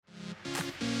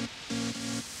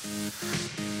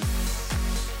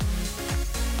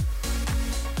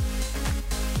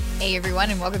Hey everyone,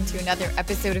 and welcome to another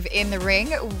episode of In the Ring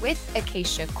with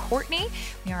Acacia Courtney.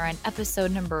 We are on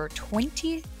episode number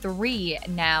 23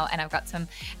 now, and I've got some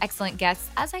excellent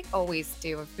guests, as I always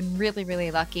do. I've been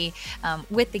really lucky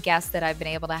with the guests that I've been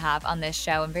able to have on this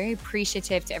show. I'm very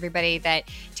appreciative to everybody that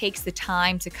takes the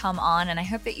time to come on, and I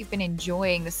hope that you've been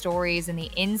enjoying the stories and the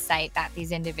insight that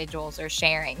these individuals are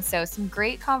sharing. So some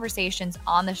great conversations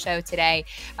on the show today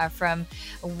from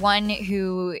one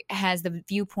who has the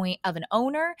viewpoint of an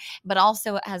owner, but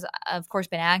also has, of course,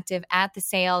 been active at the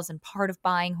sales and part of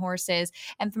buying horses,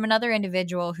 and from another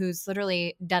individual who's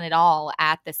literally done it all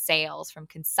at the sales, from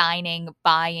consigning,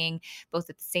 buying, both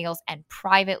at the sales and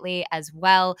privately as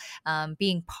well,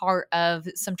 being part of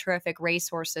some terrific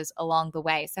racehorses along the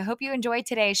way. So I hope you enjoyed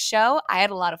today's show. I had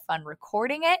a lot of fun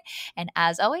recording it, and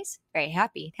as always, very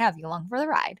happy to have you along for the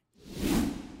ride.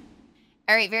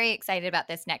 All right, very excited about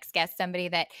this next guest, somebody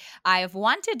that I have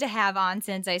wanted to have on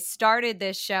since I started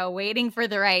this show, waiting for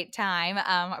the right time.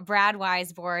 Brad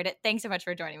Weisbord, thanks so much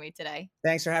for joining me today.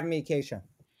 Thanks for having me, Acacia.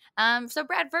 So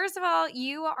Brad, first of all,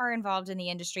 you are involved in the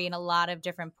industry in a lot of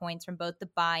different points from both the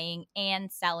buying and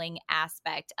selling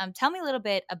aspect. Tell me a little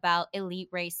bit about Elite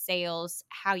Race Sales,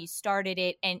 how you started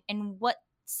it, and what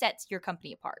sets your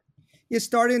company apart. It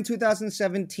started in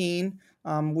 2017.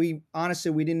 We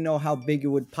didn't know how big it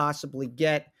would possibly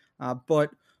get,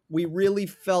 but we really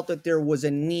felt that there was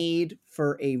a need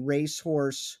for a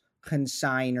racehorse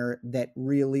consigner that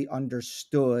really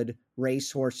understood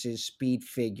racehorses, speed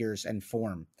figures, and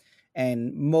form.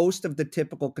 And most of the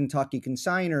typical Kentucky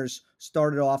consigners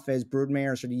started off as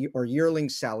broodmares or yearling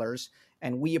sellers,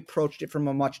 and we approached it from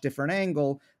a much different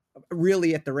angle,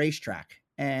 really at the racetrack.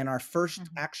 And our first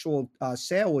actual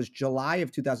sale was July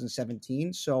of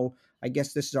 2017. So I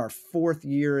guess this is our fourth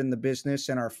year in the business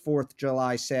and our fourth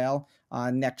July sale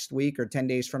next week or 10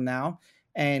 days from now.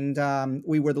 And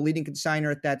we were the leading consigner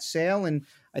at that sale. And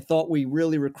I thought we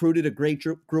really recruited a great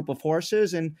group of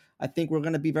horses. And I think we're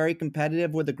going to be very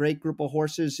competitive with a great group of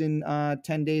horses in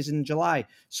 10 days in July.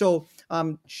 So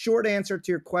short answer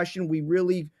to your question, we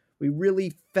really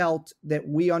felt that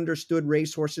we understood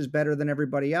racehorses better than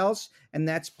everybody else. And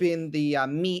that's been the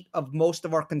meat of most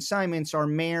of our consignments, are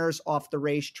mares off the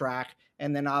racetrack.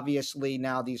 And then obviously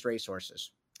now these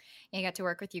racehorses. I got to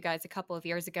work with you guys a couple of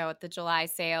years ago at the July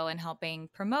sale and helping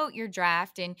promote your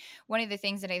draft. And one of the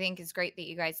things that I think is great that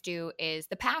you guys do is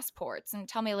the passports. And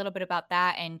tell me a little bit about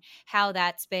that and how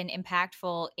that's been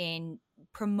impactful in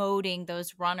promoting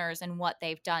those runners and what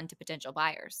they've done to potential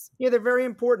buyers. Yeah, they're very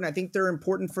important. I think they're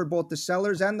important for both the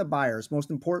sellers and the buyers. Most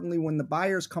importantly, when the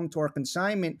buyers come to our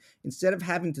consignment, instead of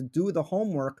having to do the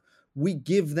homework, we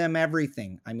give them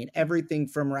everything. I mean, everything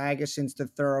from Ragusins to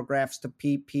Thoroughgraphs to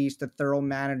PPs to Thorough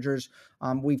Managers.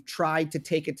 We've tried to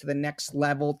take it to the next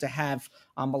level to have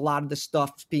a lot of the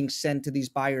stuff being sent to these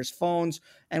buyers' phones,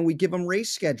 and we give them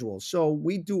race schedules. So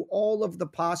we do all of the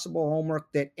possible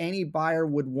homework that any buyer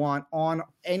would want on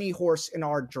any horse in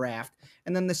our draft.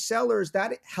 And then the sellers,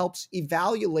 that helps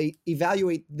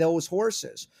evaluate those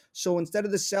horses. So instead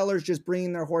of the sellers just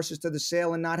bringing their horses to the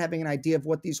sale and not having an idea of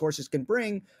what these horses can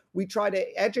bring, we try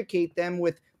to educate them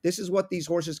with, this is what these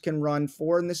horses can run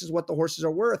for, and this is what the horses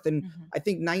are worth. And I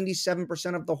think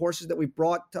 97% of the horses that we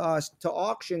brought to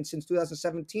auction since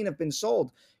 2017 have been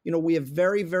sold. You know, we have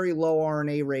very low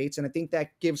RNA rates, and I think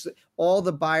that gives all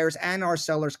the buyers and our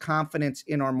sellers confidence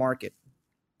in our market.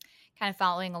 Kind of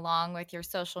following along with your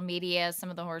social media,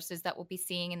 some of the horses that we'll be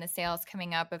seeing in the sales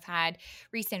coming up have had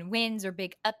recent wins or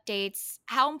big updates.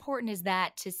 How important is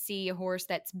that to see a horse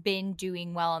that's been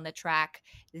doing well on the track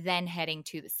then heading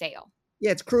to the sale? Yeah,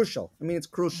 it's crucial. I mean, it's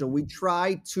crucial. We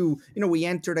try to, we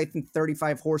entered, I think,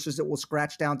 35 horses that will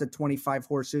scratch down to 25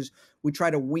 horses. We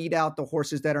try to weed out the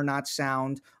horses that are not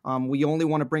sound. We only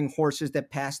want to bring horses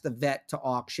that pass the vet to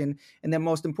auction. And then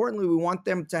most importantly, we want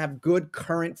them to have good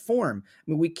current form. I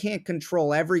mean, we can't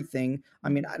control everything. I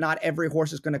mean, not every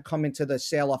horse is going to come into the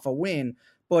sale off a win,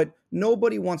 but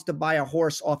nobody wants to buy a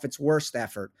horse off its worst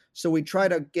effort. So we try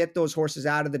to get those horses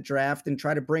out of the draft and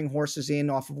try to bring horses in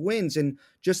off of wins. And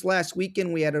just last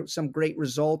weekend, we had some great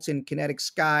results in Kinetic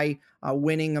Sky,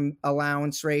 winning an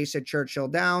allowance race at Churchill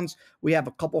Downs. We have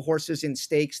a couple horses in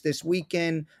stakes this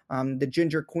weekend. The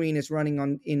Ginger Queen is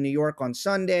running in New York on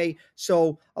Sunday.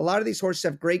 So a lot of these horses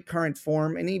have great current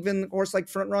form. And even a horse like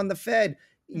Front Run the Fed,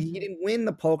 he didn't win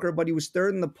the poker, but he was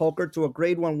third in the poker to a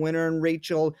grade 1 winner in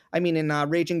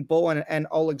Raging Bull and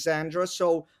Alexandra.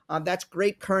 So that's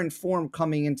great current form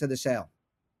coming into the sale.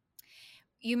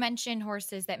 You mentioned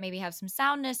horses that maybe have some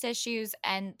soundness issues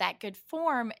and that good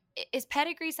form. Is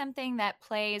pedigree something that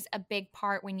plays a big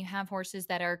part when you have horses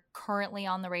that are currently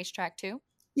on the racetrack too?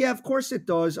 Yeah, of course it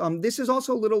does. This is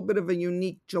also a little bit of a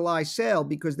unique July sale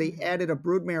because they Mhm. added a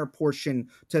broodmare portion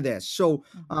to this. So,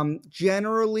 Mhm.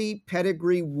 generally,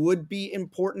 pedigree would be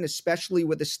important, especially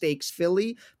with a stakes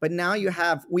filly. But now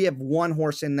we have one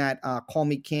horse in that Call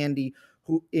Me Candy,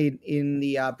 who in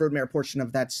the broodmare portion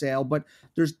of that sale. But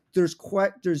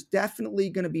there's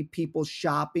definitely going to be people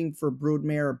shopping for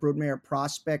broodmare or broodmare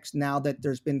prospects now that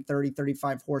there's been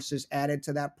 35 horses added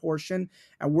to that portion,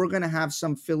 and we're going to have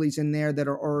some fillies in there that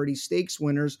are already stakes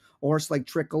winners. A horse like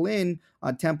Trickle In,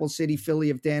 Temple City filly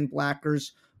of Dan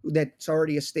Blacker's, that's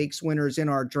already a stakes winner, is in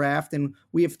our draft, and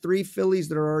we have three fillies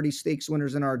that are already stakes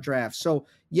winners in our draft. So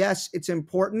yes, it's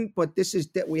important, but this is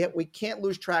that we can't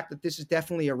lose track that this is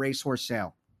definitely a racehorse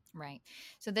sale. Right.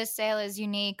 So this sale is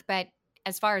unique, but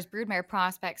as far as broodmare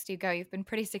prospects do go, you've been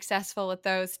pretty successful with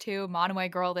those too. Monomoy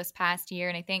Girl this past year,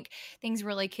 and I think things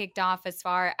really kicked off as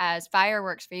far as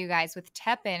fireworks for you guys with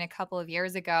Tepin a couple of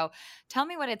years ago. Tell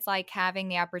me what it's like having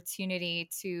the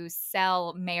opportunity to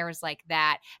sell mares like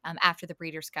that after the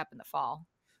Breeders' Cup in the fall.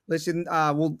 Listen,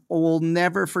 we'll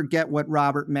never forget what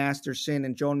Robert Masterson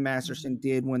and Joan Mhm. Masterson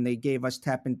did when they gave us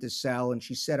Tepin to sell, and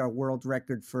she set a world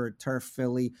record for a turf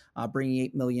filly, bringing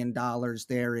 $8 million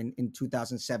there in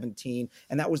 2017,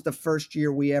 and that was the first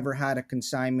year we ever had a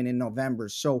consignment in November.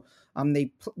 So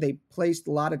they placed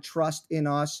a lot of trust in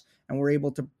us, and we're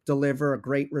able to deliver a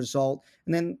great result.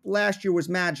 And then last year was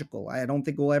magical. I don't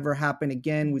think it will ever happen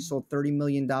again. We Mhm. sold $30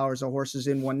 million of horses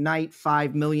in one night,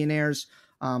 5 millionaires.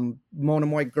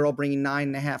 Monomoy Girl bringing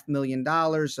 $9.5 million.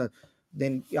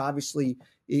 Then obviously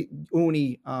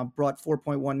Uni brought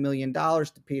 $4.1 million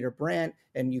to Peter Brandt,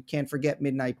 and you can't forget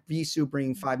Midnight Visu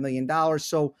bringing $5 million.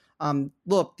 So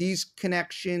look, these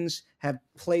connections have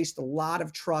placed a lot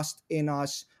of trust in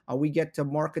us. We get to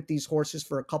market these horses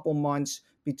for a couple months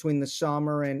between the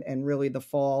summer and really the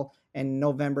fall and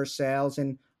November sales,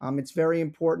 and it's very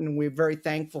important, and we're very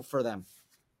thankful for them.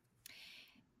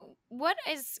 What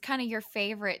is kind of your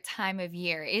favorite time of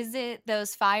year? Is it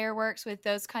those fireworks with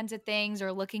those kinds of things,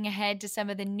 or looking ahead to some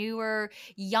of the newer,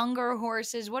 younger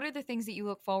horses? What are the things that you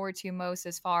look forward to most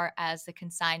as far as the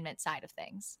consignment side of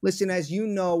things? Listen, as you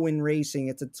know, in racing,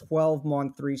 it's a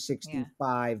 12-month, Yeah.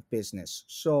 365 business.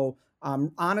 So,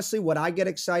 honestly, what I get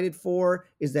excited for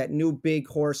is that new big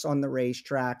horse on the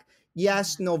racetrack.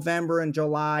 Yes, Mhm. November and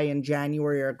July and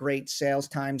January are great sales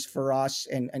times for us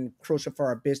and crucial for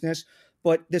our business.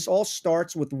 But this all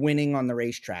starts with winning on the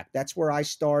racetrack. That's where I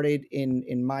started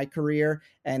in my career,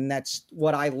 and that's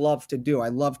what I love to do. I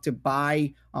love to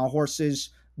buy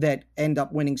horses that end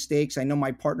up winning stakes. I know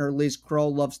my partner Liz Crow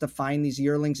loves to find these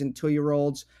yearlings and 2 year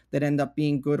olds that end up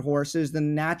being good horses.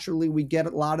 Then naturally, we get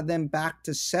a lot of them back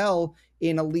to sell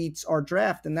in Elites our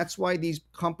draft. And that's why these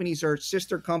companies are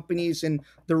sister companies and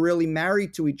they're really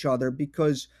married to each other,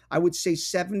 because I would say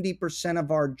 70%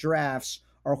 of our drafts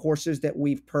are horses that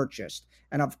we've purchased.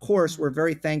 And of course, Mhm. we're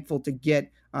very thankful to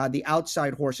get the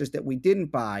outside horses that we didn't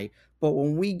buy. But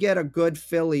when we get a good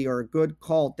filly or a good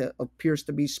colt that appears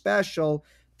to be special,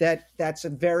 that's a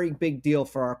very big deal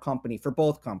for our company, for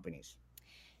both companies.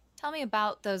 Tell me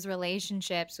about those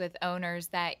relationships with owners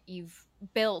that you've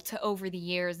built over the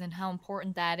years and how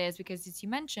important that is, because as you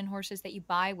mentioned, horses that you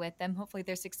buy with them, hopefully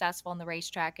they're successful on the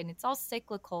racetrack, and it's all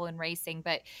cyclical in racing,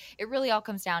 but it really all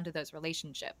comes down to those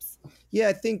relationships. Yeah,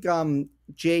 I think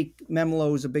Jake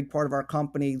Memelo is a big part of our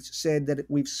company. Said that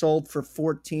we've sold for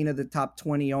 14 of the top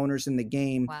 20 owners in the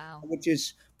game, Wow. which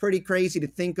is pretty crazy to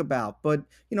think about. But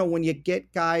when you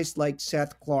get guys like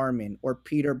Seth Klarman or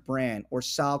Peter Brandt or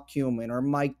Sal Cumin or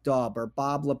Mike Dubb or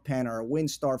Bob LaPenna or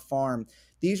Windstar Farm,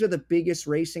 these are the biggest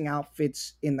racing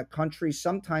outfits in the country,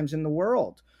 sometimes in the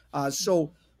world. So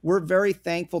Mhm. we're very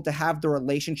thankful to have the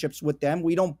relationships with them.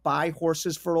 We don't buy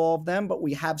horses for all of them, but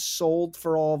we have sold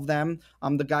for all of them.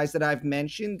 The guys that I've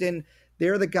mentioned, and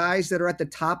they're the guys that are at the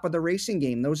top of the racing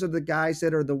game. Those are the guys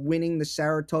that are the winning the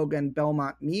Saratoga and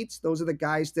Belmont meets. Those are the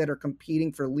guys that are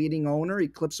competing for leading owner,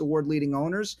 Eclipse Award leading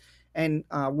owners. And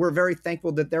we're very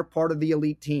thankful that they're part of the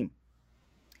elite team.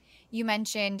 You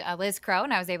mentioned Liz Crow,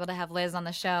 and I was able to have Liz on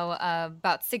the show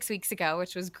about 6 weeks ago,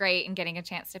 which was great, and getting a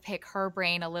chance to pick her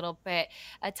brain a little bit.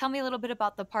 Tell me a little bit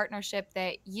about the partnership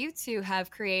that you two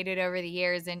have created over the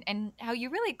years, and how you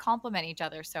really complement each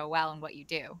other so well in what you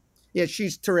do. Yeah,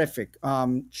 she's terrific.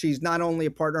 She's not only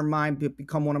a partner of mine, but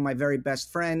become one of my very best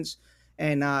friends.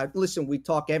 And listen, we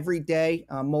talk every day,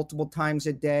 multiple times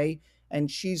a day.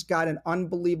 And she's got an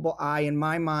unbelievable eye, in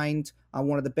my mind,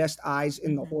 one of the best eyes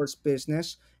in the Mhm. horse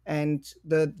business. And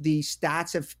the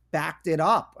stats have backed it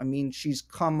up. I mean, she's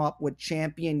come up with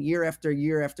champion year after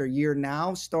year after year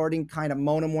now, starting kind of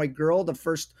Monomoy Girl, the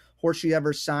first horse she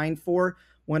ever signed for.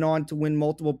 went on to win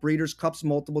multiple Breeders' Cups,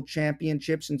 multiple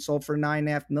championships, and sold for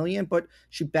 $9.5 million. But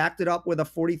she backed it up with a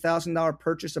 $40,000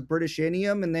 purchase of British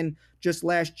Indium, and then just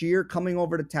last year coming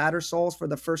over to Tattersalls for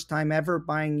the first time ever,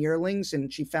 buying yearlings,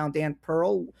 and she found Aunt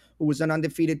Pearl, who was an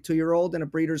undefeated 2-year-old and a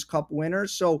Breeders' Cup winner.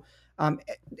 So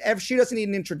she doesn't need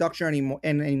an introduction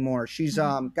anymore. She's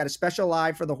got a special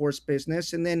eye for the horse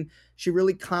business, and then she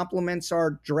really complements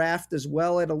our draft as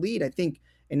well at Elite. I think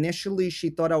initially she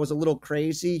thought I was a little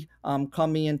crazy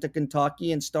coming into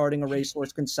Kentucky and starting a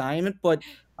racehorse consignment, but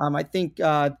I think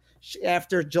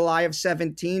after July of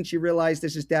 17, she realized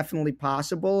this is definitely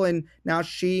possible, and now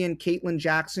she and Caitlin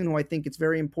Jackson, who I think it's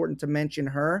very important to mention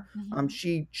her,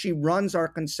 she runs our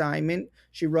consignment.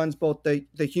 She runs both the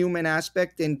human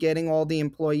aspect and getting all the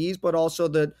employees, but also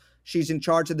she's in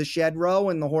charge of the shed row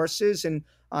and the horses. And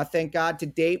thank God to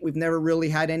date, we've never really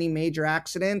had any major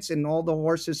accidents, and all the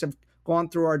horses have gone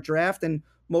through our draft. And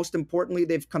most importantly,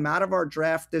 they've come out of our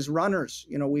draft as runners.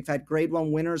 We've had grade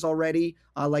 1 winners already,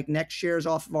 like next year's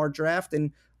off of our draft,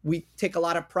 and we take a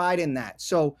lot of pride in that.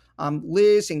 So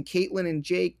Liz and Caitlin and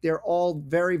Jake, they're all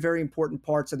very, very important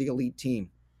parts of the Elite team.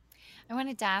 I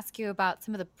wanted to ask you about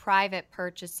some of the private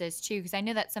purchases too, because I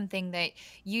know that's something that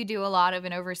you do a lot of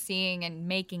and overseeing and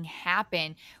making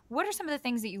happen. What are some of the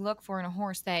things that you look for in a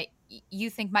horse that you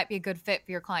think might be a good fit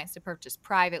for your clients to purchase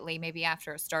privately, maybe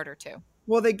after a start or two?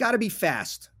 Well, they got to be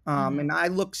fast. And I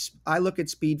look at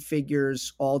speed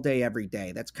figures all day, every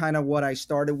day. That's kind of what I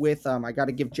started with. I got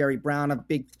to give Jerry Brown a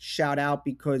big shout out,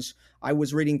 because I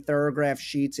was reading Thorograph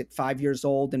sheets at 5 years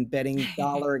old and betting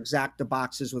dollar exacta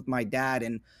boxes with my dad.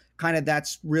 And kind of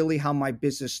that's really how my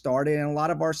business started. And a lot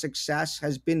of our success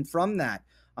has been from that.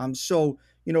 So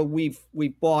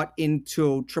we've bought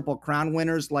into Triple Crown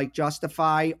winners like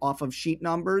Justify off of sheet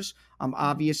numbers.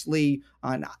 Obviously,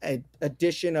 an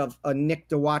addition of Nick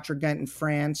de Watergent in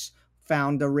France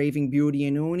found a Raving Beauty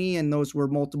in Uni, and those were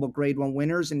multiple grade 1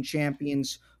 winners and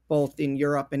champions both in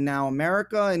Europe and now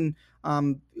America. And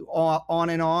on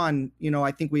and on,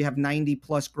 I think we have 90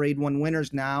 plus grade 1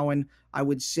 winners now. And I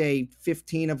would say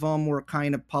 15 of them were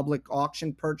kind of public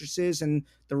auction purchases, and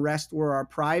the rest were our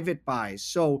private buys.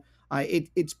 So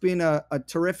it's been a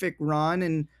terrific run,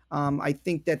 and I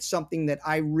think that's something that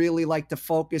I really like to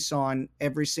focus on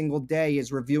every single day,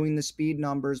 is reviewing the speed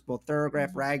numbers, both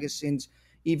Thorograph, Ragusins,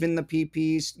 even the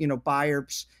PPs,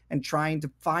 Bayerps, and trying to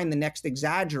find the next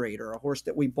Exaggerator, a horse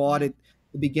that we bought at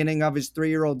the beginning of his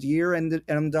 3-year-old year and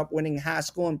ended up winning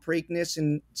Haskell and Preakness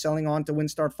and selling on to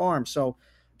Windstar Farm. So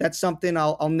that's something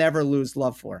I'll never lose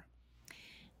love for.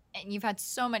 And you've had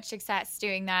so much success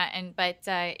doing that. But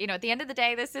at the end of the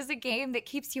day, this is a game that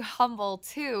keeps you humble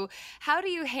too. How do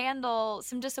you handle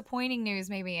some disappointing news,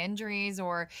 maybe injuries,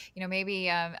 or, maybe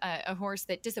a horse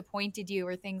that disappointed you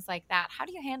or things like that? How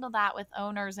do you handle that with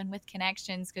owners and with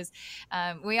connections? Because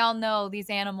we all know these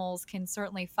animals can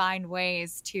certainly find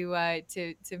ways to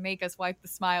make us wipe the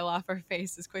smile off our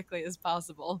face as quickly as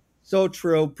possible. So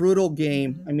true. Brutal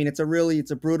game. I mean, it's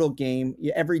a brutal game.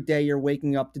 Every day you're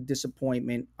waking up to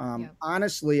disappointment.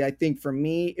 Honestly, I think for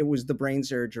me, it was the brain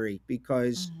surgery,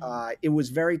 because it was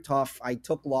very tough. I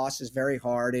took losses very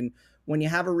hard. And when you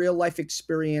have a real life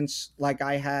experience like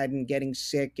I had and getting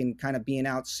sick and kind of being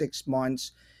out 6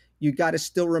 months, you got to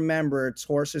still remember it's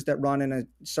horses that run in a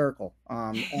circle.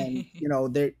 And,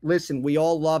 listen, we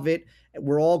all love it.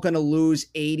 We're all going to lose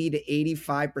 80 to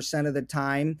 85% of the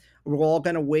time. We're all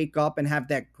going to wake up and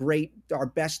have our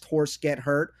best horse get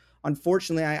hurt.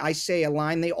 Unfortunately, I say a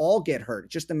line, they all get hurt.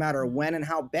 It's just a matter of when and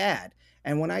how bad.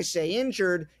 And when I say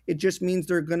injured, it just means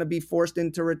they're going to be forced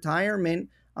into retirement.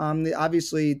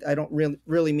 Obviously, I don't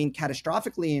really mean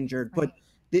catastrophically injured, but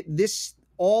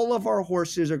all of our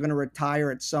horses are going to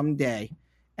retire at some day,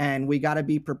 and we got to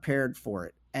be prepared for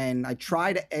it. And I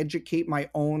try to educate my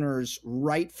owners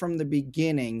right from the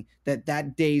beginning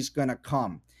that day's going to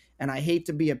come. And I hate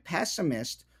to be a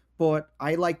pessimist, but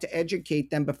I like to educate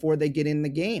them before they get in the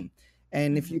game.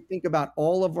 And if you think about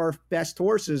all of our best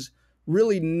horses,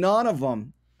 really none of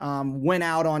them went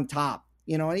out on top.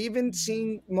 And even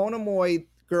seeing Mona Moy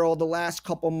girl the last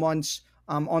couple months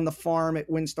on the farm at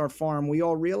Windstar Farm, we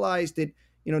all realized that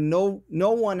no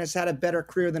one has had a better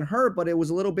career than her, but it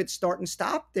was a little bit start and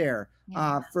stop there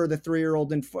for the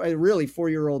 3-year-old and really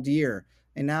 4-year-old year.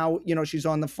 And now, she's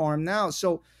on the farm now.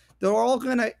 So they're all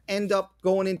going to end up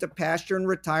going into pasture and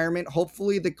retirement.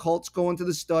 Hopefully the colts go into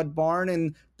the stud barn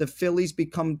and the fillies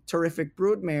become terrific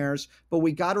brood mares. But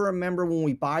we got to remember, when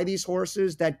we buy these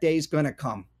horses, that day's going to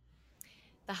come.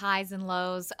 The highs and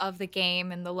lows of the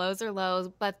game, and the lows are lows,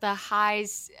 but the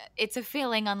highs, it's a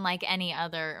feeling unlike any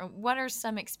other. What are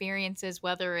some experiences,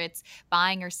 whether it's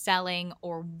buying or selling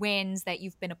or wins, that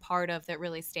you've been a part of that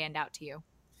really stand out to you?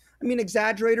 I mean,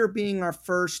 Exaggerator being our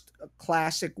first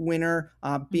classic winner,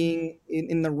 being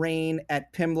in the rain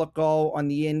at Pimlico on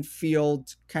the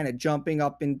infield, kind of jumping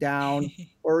up and down,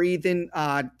 or even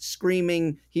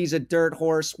screaming he's a dirt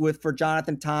horse for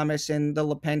Jonathan Thomas and the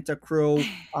LaPenta crew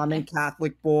in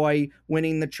Catholic Boy,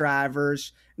 winning the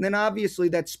Travers. And then obviously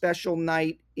that special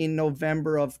night in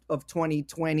November of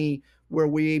 2020 where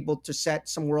we were able to set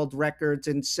some world records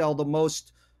and sell the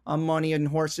most money in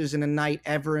horses in a night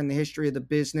ever in the history of the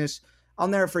business. I'll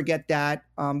never forget that.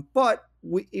 But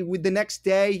the next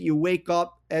day, you wake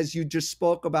up, as you just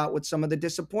spoke about, with some of the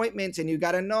disappointments, and you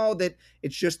got to know that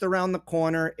it's just around the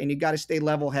corner, and you got to stay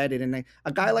level-headed. And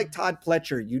a guy like Todd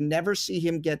Pletcher, you never see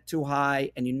him get too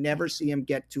high, and you never see him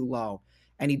get too low.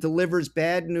 And he delivers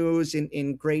bad news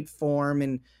in great form.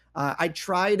 And I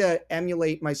try to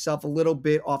emulate myself a little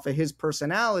bit off of his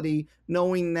personality,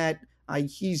 knowing that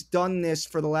he's done this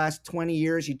for the last 20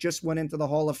 years. He just went into the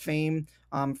Hall of Fame,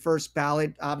 first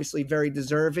ballot, obviously very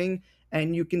deserving.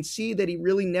 And you can see that he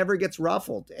really never gets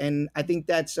ruffled. And I think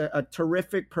that's a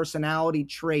terrific personality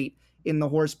trait in the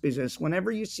horse business.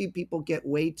 Whenever you see people get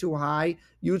way too high,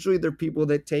 usually they're people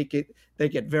that they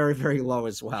get very, very low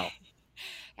as well.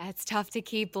 It's tough to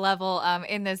keep level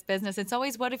in this business. It's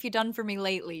always, what have you done for me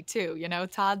lately, too? You know,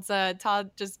 Todd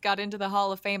just got into the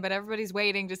Hall of Fame, but everybody's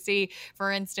waiting to see,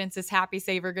 for instance, is Happy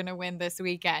Saver going to win this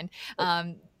weekend?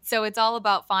 So it's all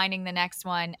about finding the next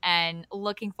one and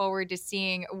looking forward to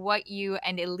seeing what you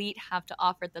and Elite have to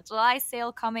offer. The July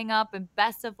sale coming up, and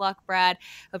best of luck, Brad.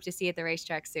 Hope to see you at the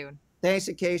racetrack soon. Thanks,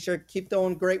 Acacia. Keep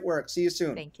doing great work. See you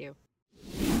soon. Thank you.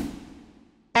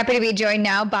 Happy to be joined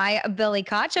now by Billy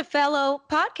Koch, a fellow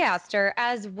podcaster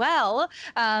as well,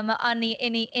 on the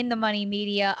In the Money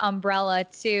Media umbrella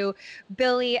too.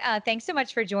 Billy, thanks so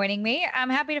much for joining me. I'm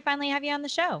happy to finally have you on the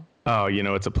show. Oh,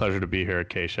 it's a pleasure to be here,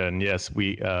 Acacia. And yes,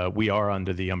 we are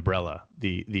under the umbrella,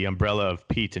 the umbrella of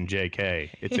Pete and JK.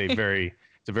 It's a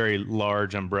very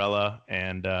large umbrella,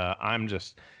 and I'm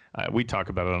just. We talk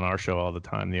about it on our show all the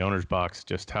time, the Owner's Box,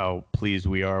 just how pleased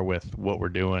we are with what we're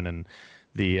doing, and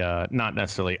the not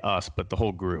necessarily us, but the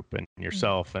whole group and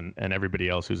yourself and everybody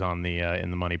else who's on the In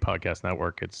the Money Podcast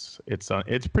Network. It's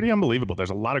pretty unbelievable. There's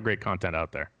a lot of great content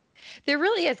out there. There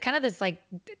really is kind of this like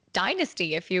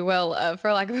dynasty, if you will,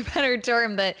 for lack of a better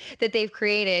term, that they've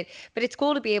created. But it's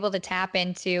cool to be able to tap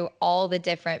into all the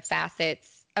different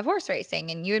facets of horse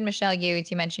racing. And you and Michelle Hughes,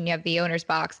 you mentioned you have the Owner's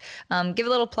Box. Give a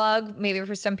little plug, maybe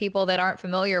for some people that aren't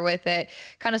familiar with it,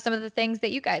 kind of some of the things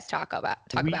that you guys talk about.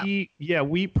 Yeah,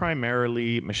 we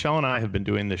primarily, Michelle and I have been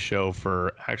doing this show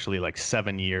for actually like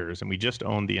 7 years, and we just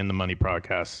owned the In the Money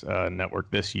Podcast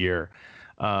Network this year.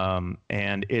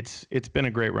 And it's been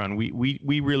a great run.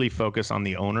 We really focus on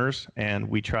the owners, and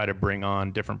we try to bring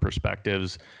on different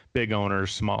perspectives, big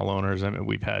owners, small owners. I mean,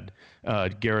 we've had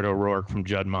Garrett O'Rourke from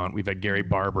Juddmonte. We've had Gary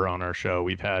Barber on our show.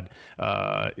 We've had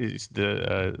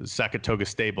the Saratoga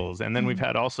Stables, and then we've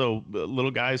had also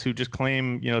little guys who just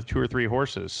claim 2 or 3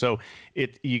 horses. So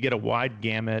you get a wide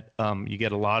gamut. You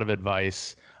get a lot of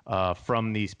advice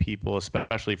from these people,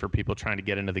 especially for people trying to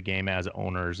get into the game as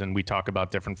owners. And we talk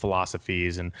about different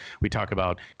philosophies, and we talk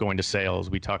about going to sales.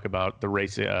 We talk about the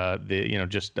race,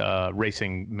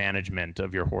 racing management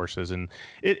of your horses, and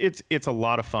it's a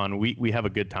lot of fun. We have a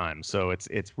good time. So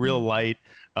it's real light.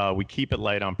 We keep it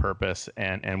light on purpose,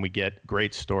 and we get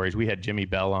great stories. We had Jimmy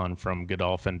Bell on from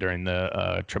Godolphin during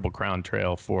the Triple Crown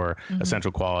Trail for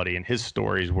Essential Quality, and his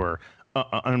stories were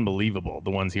unbelievable. The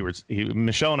ones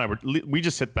Michelle and I we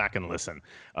just sit back and listen,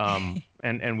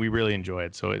 and we really enjoy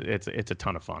it. So it's a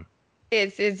ton of fun.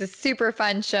 It's a super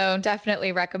fun show.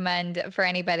 Definitely recommend for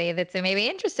anybody that's maybe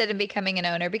interested in becoming an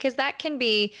owner, because that can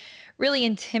be really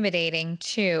intimidating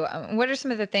too. What are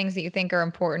some of the things that you think are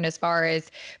important as far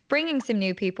as bringing some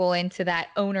new people into that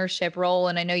ownership role?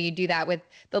 And I know you do that with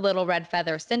the Little Red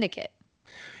Feather Syndicate.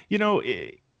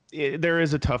 There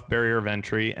is a tough barrier of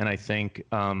entry, and I think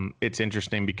it's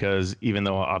interesting because even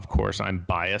though, of course, I'm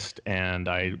biased and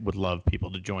I would love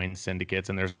people to join syndicates,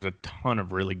 and there's a ton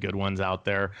of really good ones out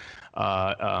there,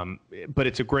 but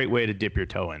it's a great way to dip your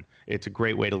toe in. It's a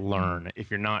great way to learn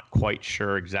if you're not quite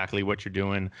sure exactly what you're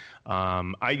doing.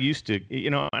 I used to,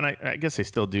 and I guess I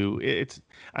still do.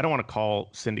 I don't want to call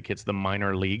syndicates the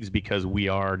minor leagues, because we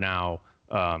are now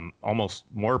almost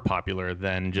more popular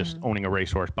than just owning a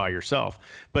racehorse by yourself.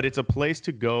 But it's a place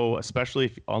to go, especially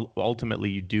if ultimately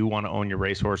you do want to own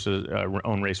racehorses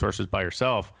by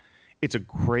yourself. It's a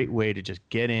great way to just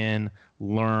get in,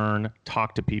 learn,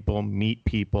 talk to people, meet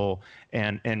people,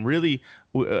 and really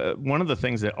one of the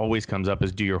things that always comes up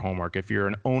is do your homework. If you're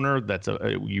an owner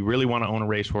you really want to own a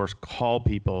racehorse, call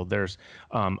people. There's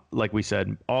like we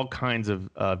said, all kinds of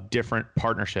different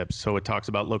partnerships. So it talks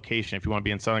about location. If you want to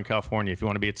be in Southern California, if you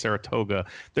want to be at Saratoga,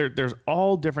 there's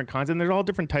all different kinds, and there's all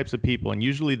different types of people. And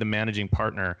usually the managing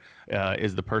partner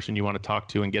is the person you want to talk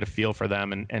to and get a feel for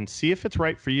them and see if it's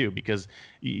right for you, because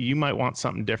you might want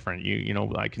something different. You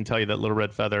know, I can tell you that Little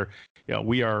Red Feather, you know,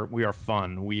 we are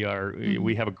fun. We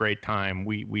have a great time.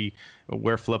 We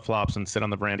wear flip-flops and sit on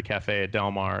the Veranda Cafe at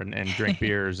Del Mar and drink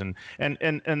beers and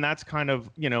that's kind of,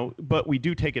 you know, but we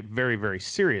do take it very, very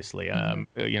seriously.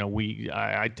 You know,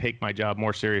 I take my job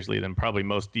more seriously than probably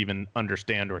most even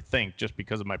understand or think, just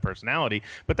because of my personality,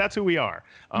 but that's who we are.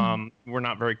 We're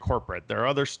not very corporate. There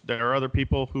are other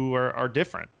people who are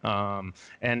different. And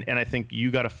I think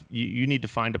you need to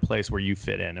find a place where you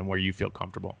fit in and where you feel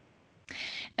comfortable.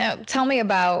 Now, tell me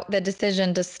about the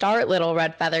decision to start Little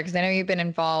Red Feather, because I know you've been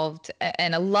involved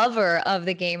and a lover of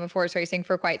the game of horse racing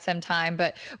for quite some time.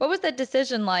 But what was the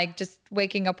decision like, just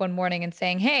waking up one morning and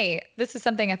saying, hey, this is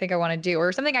something I think I want to do,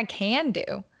 or something I can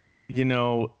do? You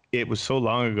know, it was so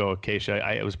long ago, Acacia.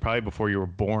 It was probably before you were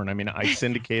born. I mean, I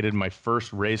syndicated my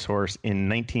first racehorse in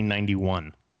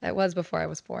 1991. That was before I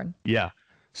was born. Yeah.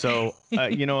 So,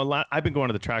 you know, I've been going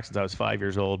to the track since I was 5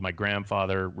 years old. My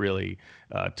grandfather really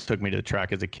took me to the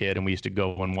track as a kid, and we used to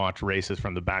go and watch races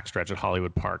from the backstretch at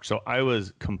Hollywood Park. So I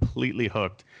was completely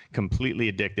hooked, completely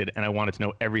addicted, and I wanted to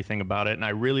know everything about it. And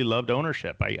I really loved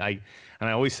ownership. I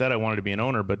always said I wanted to be an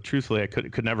owner, but truthfully, I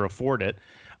could never afford it.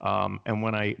 And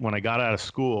when I got out of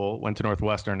school, went to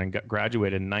Northwestern and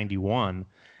graduated in 91.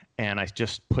 And I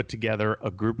just put together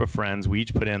a group of friends. We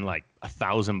each put in like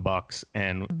 $1,000,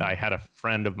 and I had a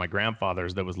friend of my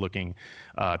grandfather's that was looking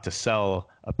to sell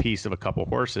a piece of a couple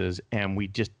horses, and we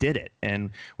just did it.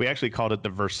 And we actually called it the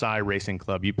Versailles Racing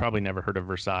Club. You probably never heard of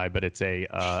Versailles, but it's a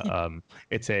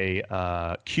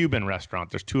Cuban restaurant.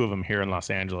 There's two of them here in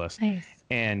Los Angeles. Nice.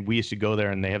 And we used to go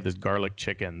there, and they have this garlic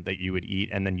chicken that you would eat,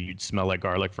 and then you'd smell like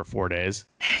garlic for 4 days.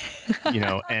 You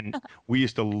know, and we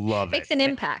used to love it. Makes an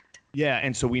impact. Yeah,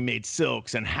 and so we made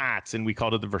silks and hats, and we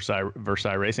called it the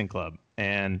Versailles Racing Club.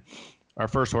 And our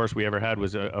first horse we ever had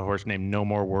was a horse named No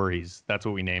More Worries. That's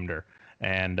what we named her.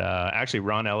 And actually,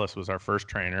 Ron Ellis was our first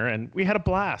trainer, and we had a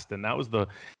blast. And that was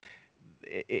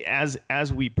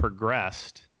as we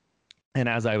progressed, and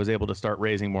as I was able to start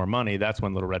raising more money, that's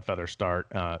when Little Red Feather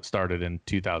started in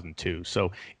 2002.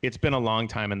 So it's been a long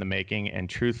time in the making, and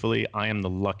truthfully, I am the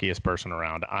luckiest person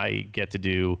around. I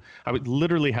would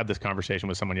literally have this conversation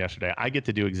with someone yesterday. I get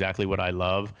to do exactly what I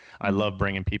love. I love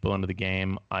bringing people into the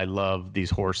game. I love these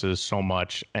horses so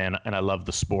much, and I love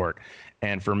the sport.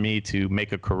 And for me to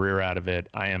make a career out of it,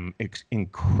 I am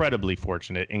incredibly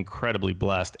fortunate, incredibly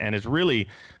blessed, and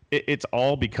it's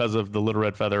all because of the Little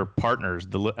Red Feather partners,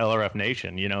 the LRF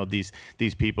Nation. You know, these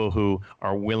people who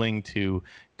are willing to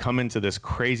come into this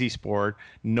crazy sport,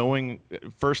 knowing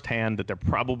firsthand that they're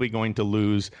probably going to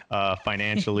lose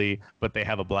financially, but they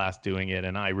have a blast doing it.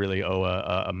 And I really owe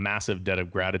a massive debt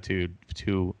of gratitude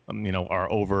to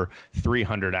our over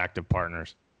 300 active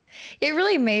partners. It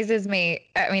really amazes me.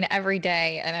 I mean, every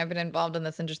day, and I've been involved in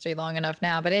this industry long enough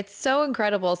now, but it's so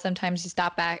incredible. Sometimes you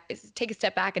take a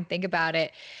step back and think about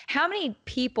it. How many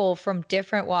people from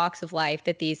different walks of life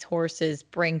that these horses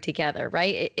bring together,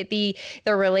 right? The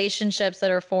relationships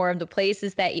that are formed, the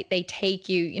places that they take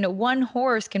you. You know, one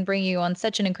horse can bring you on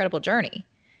such an incredible journey.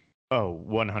 Oh,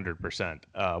 100%,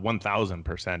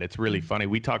 1000%. It's really funny.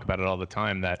 We talk about it all the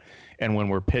time and when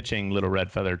we're pitching Little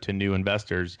Red Feather to new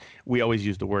investors, we always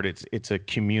use the word, it's a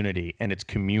community and it's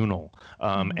communal.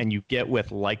 And you get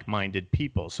with like-minded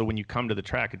people. So when you come to the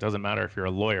track, it doesn't matter if you're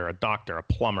a lawyer, a doctor, a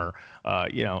plumber,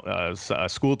 a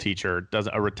school teacher,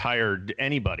 a retired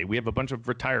anybody. We have a bunch of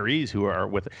retirees who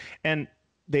are and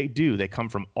they come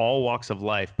from all walks of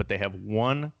life, but they have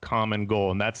one common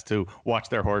goal, and that's to watch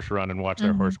their horse run and watch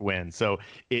their horse win. So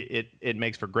it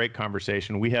makes for great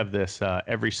conversation. We have this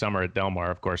every summer at Del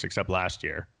Mar, of course, except last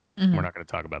year. We're not going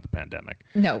to talk about the pandemic.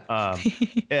 No.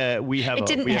 We have it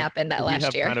didn't happen that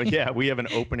last year. We have an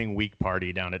opening week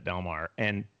party down at Del Mar,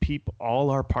 and all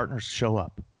our partners show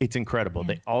up. It's incredible.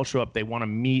 Yeah. They all show up. They want to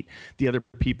meet the other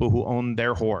people who own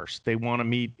their horse. They want to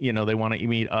meet, they want to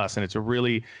meet us. And it's a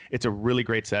really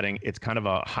great setting. It's kind of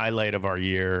a highlight of our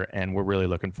year, and we're really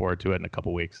looking forward to it in a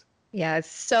couple weeks. Yeah,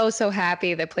 it's so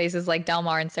happy that places like Del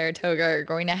Mar and Saratoga are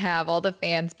going to have all the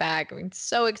fans back. I'm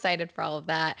so excited for all of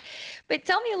that. But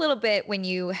tell me a little bit, when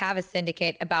you have a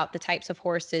syndicate, about the types of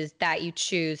horses that you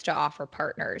choose to offer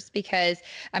partners, because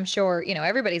I'm sure,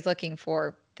 everybody's looking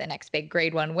for the next big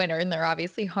grade one winner, and they're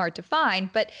obviously hard to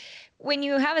find. But when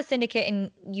you have a syndicate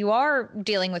and you are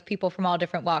dealing with people from all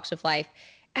different walks of life,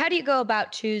 how do you go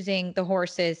about choosing the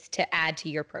horses to add to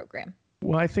your program?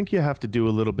 Well, I think you have to do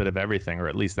a little bit of everything, or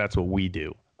at least that's what we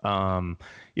do. We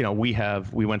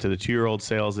went to the 2-year-old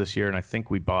sales this year, and I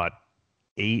think we bought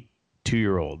 8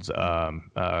 2-year-olds,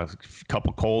 a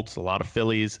couple colts, a lot of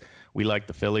fillies. We like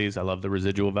the fillies. I love the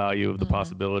residual value of the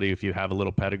possibility if you have a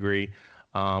little pedigree.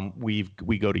 We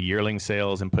go to yearling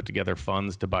sales and put together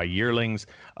funds to buy yearlings.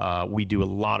 We do a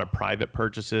lot of private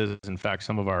purchases. In fact,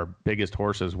 some of our biggest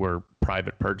horses were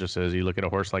private purchases. You look at a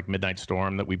horse like Midnight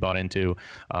Storm that we bought into.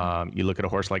 You look at a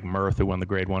horse like Mirth, who won the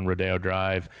Grade 1 Rodeo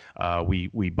Drive.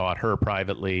 We bought her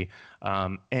privately.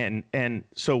 And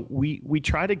so we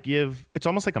try to give, it's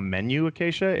almost like a menu,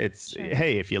 Acacia. It's, sure.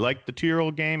 Hey, if you like the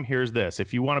 2-year-old game, here's this.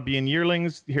 If you want to be in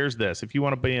yearlings, here's this. If you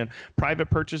want to be in private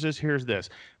purchases, here's this.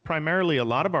 Primarily, a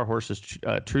lot of our horses,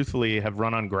 truthfully, have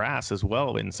run on grass as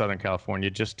well in Southern California,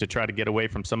 just to try to get away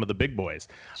from some of the big boys.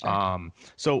 Sure.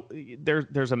 So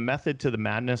there's a method to the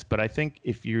madness, but I think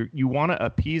if you want to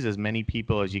appease as many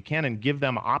people as you can and give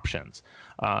them options,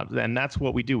 and that's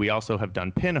what we do. We also have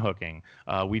done pin hooking.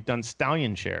 We've done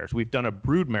stallion shares. We've done a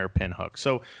broodmare pin hook.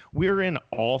 So we're in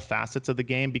all facets of the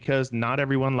game because not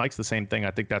everyone likes the same thing.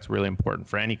 I think that's really important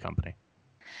for any company.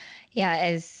 Yeah,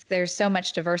 as there's so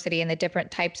much diversity in the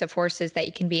different types of horses that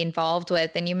you can be involved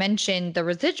with. And you mentioned the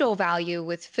residual value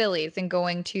with fillies and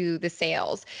going to the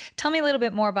sales. Tell me a little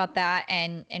bit more about that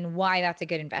and why that's a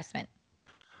good investment.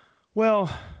 Well,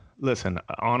 listen,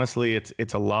 honestly,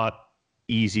 it's a lot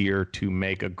easier to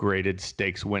make a graded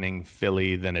stakes winning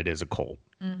filly than it is a colt.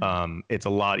 Mm-hmm. It's a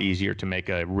lot easier to make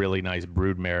a really nice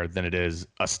broodmare than it is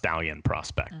a stallion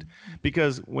prospect,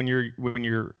 because when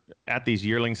you're at these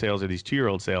yearling sales or these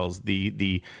 2-year-old sales,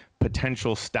 the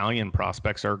potential stallion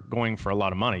prospects are going for a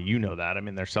lot of money. You know that. I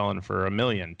mean, they're selling for $1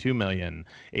 million, $2 million,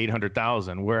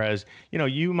 $800,000. Whereas,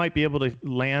 you might be able to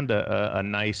land a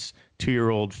nice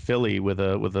 2-year-old filly with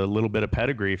a little bit of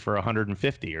pedigree for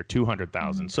 150 or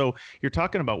 200,000. So you're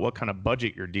talking about what kind of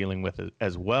budget you're dealing with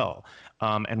as well.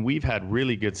 And we've had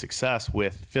really good success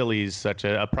with fillies, such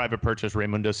a private purchase,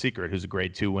 Raimundo's Secret, who's a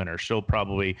Grade 2 winner. She'll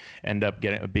probably end up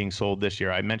being sold this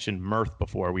year. I mentioned Mirth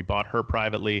before. We bought her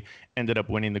privately, ended up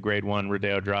winning the Grade 1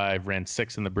 Rodeo Drive, ran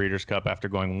 6th in the Breeders' Cup after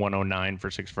going 109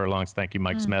 for 6 furlongs. Thank you,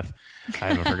 Mike Smith. I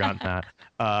haven't forgotten that.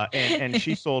 And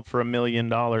she sold for $1 million.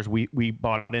 We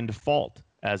bought it into Fault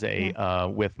as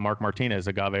with Mark Martinez,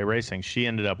 Agave Racing. She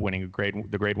ended up winning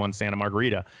the Grade 1 Santa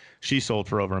Margarita. She sold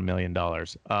for over $1 million.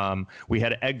 We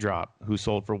had Egg Drop, who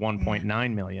sold for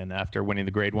 $1.9 million after winning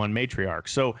the Grade 1 Matriarch.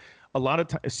 So a lot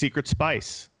of Secret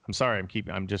Spice. I'm sorry,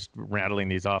 I'm just rattling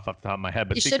these off the top of my head.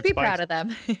 But you Secret should be Spice, proud of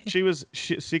them.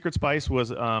 Secret Spice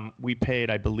was, we paid,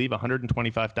 I believe,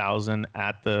 $125,000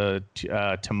 at the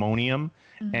Timonium,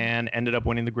 and ended up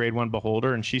winning the Grade 1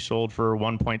 Beholder, and she sold for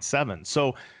 1.7.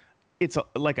 So it's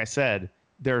like I said,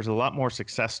 there's a lot more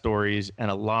success stories and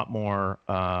a lot more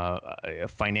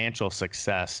financial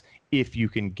success if you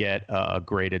can get a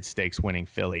graded stakes winning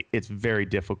filly. It's very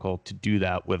difficult to do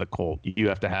that with a colt. You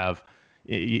have to have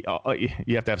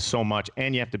so much,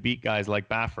 and you have to beat guys like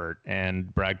Baffert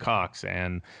and Brad Cox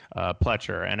and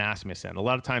Pletcher and Asmussen. A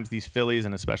lot of times these fillies,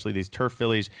 and especially these turf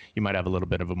fillies, you might have a little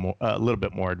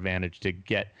bit more advantage to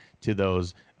get to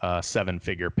those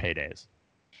 7-figure paydays. Does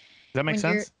that make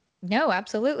sense? No,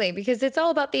 absolutely. Because it's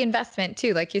all about the investment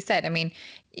too. Like you said, I mean,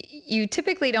 you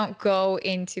typically don't go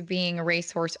into being a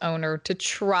racehorse owner to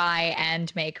try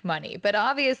and make money, but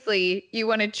obviously you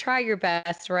want to try your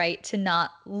best, right, to not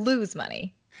lose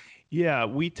money. Yeah,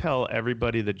 we tell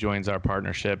everybody that joins our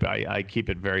partnership, I keep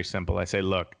it very simple. I say,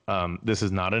 look, this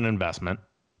is not an investment.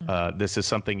 This is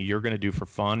something you're going to do for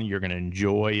fun. You're going to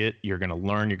enjoy it. You're going to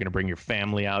learn. You're going to bring your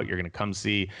family out. You're going to come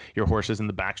see your horses in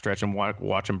the backstretch and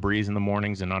watch them breeze in the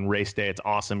mornings. And on race day, it's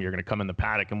awesome. You're going to come in the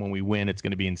paddock, and when we win, it's going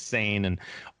to be insane and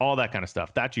all that kind of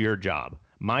stuff. That's your job.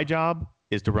 My job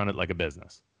is to run it like a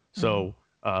business. So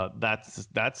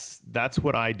that's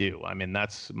what I do. I mean,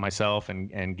 that's myself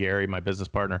and Gary, my business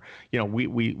partner.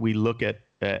 We look at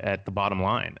the bottom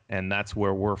line, and that's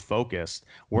where we're focused.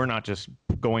 We're not just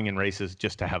going in races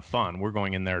just to have fun. We're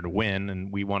going in there to win,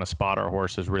 and we want to spot our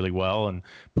horses really well and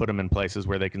put them in places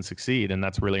where they can succeed, and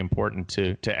that's really important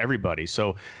to everybody.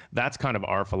 So that's kind of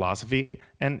our philosophy,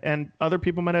 and other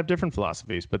people might have different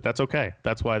philosophies, but that's okay.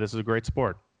 That's why this is a great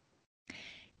sport.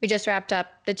 We just wrapped up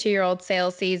the 2-year-old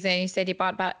sales season. You said you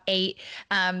bought about 8.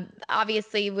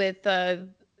 Obviously, with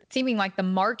seeming like the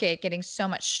market getting so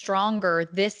much stronger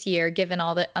this year, given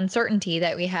all the uncertainty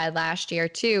that we had last year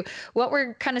too, what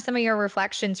were kind of some of your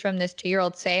reflections from this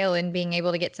 2-year-old sale and being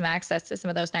able to get some access to some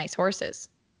of those nice horses?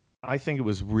 I think it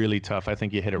was really tough. I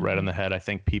think you hit it right on the head. I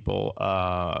think people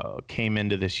came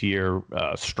into this year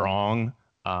strong.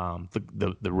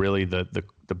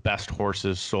 The best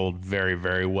horses sold very,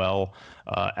 very well,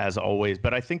 as always.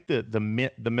 But I think the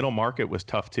middle market was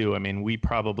tough too. I mean,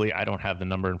 I don't have the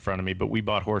number in front of me, but we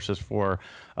bought horses for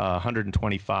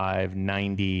 125,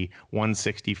 90,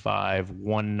 165,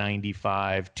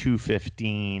 195,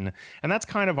 215, and that's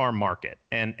kind of our market.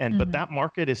 But that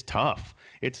market is tough.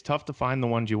 It's tough to find the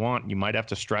ones you want. You might have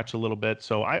to stretch a little bit.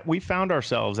 So we found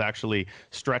ourselves actually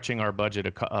stretching our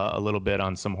budget a little bit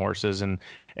on some horses,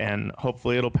 and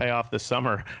hopefully it'll pay off this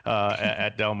summer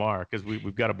at Del Mar, because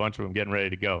we've got a bunch of them getting ready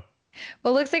to go.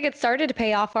 Well, it looks like it started to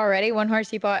pay off already. One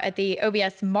horse you bought at the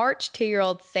OBS March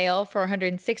 2-year-old sale for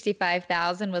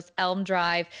 $165,000 was Elm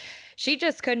Drive. She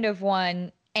just couldn't have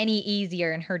won any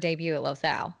easier in her debut at Los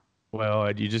Al.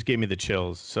 Well, you just gave me the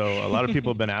chills. So a lot of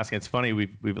people have been asking. It's funny.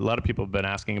 We've a lot of people have been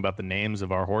asking about the names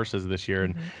of our horses this year,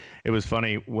 and it was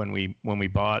funny when we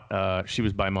bought. She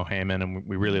was by Mohaymen, and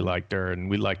we really liked her, and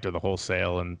we liked her the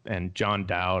wholesale. And John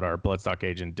Dowd, our bloodstock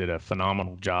agent, did a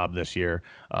phenomenal job this year,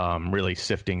 really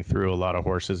sifting through a lot of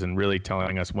horses and really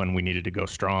telling us when we needed to go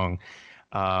strong.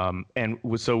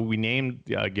 So we named.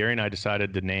 Gary and I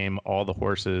decided to name all the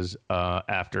horses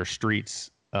after streets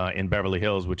in Beverly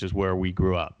Hills, which is where we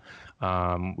grew up.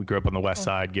 We grew up on the west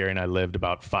side. Gary and I lived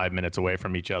about 5 minutes away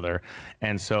from each other.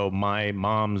 And so my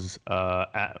mom's,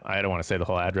 I don't want to say the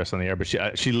whole address on the air, but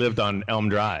she lived on Elm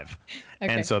Drive.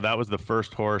 Okay. And so that was the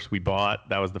first horse we bought.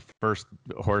 That was the first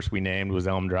horse we named, was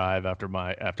Elm Drive, after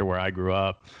where I grew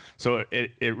up. So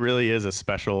it really is a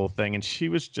special thing. And she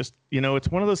was just, it's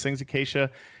one of those things, Acacia.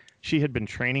 She had been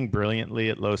training brilliantly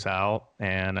at Los Al,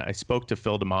 and I spoke to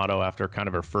Phil D'Amato after kind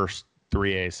of her first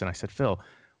 3-ace, and I said, Phil,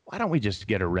 why don't we just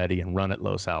get her ready and run at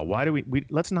Los Al? Why do we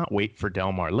let's not wait for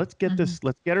Del Mar. Let's get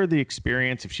let's get her the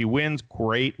experience. If she wins,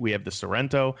 great. We have the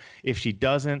Sorrento. If she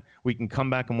doesn't, we can come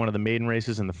back in one of the maiden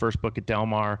races in the first book at Del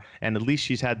Mar, and at least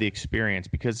she's had the experience,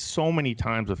 because so many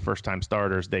times with first-time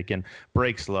starters, they can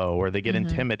break slow, or they get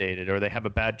intimidated, or they have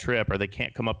a bad trip, or they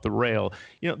can't come up the rail.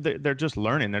 They're just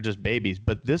learning. They're just babies.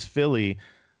 But this filly,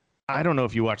 I don't know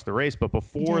if you watched the race, but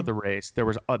before the race, there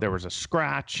was a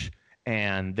scratch,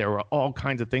 and there were all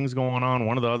kinds of things going on.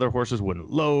 One of the other horses wouldn't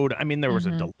load. I mean, there was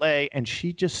a delay, and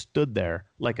she just stood there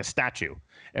like a statue.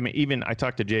 I mean, even I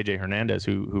talked to JJ Hernandez,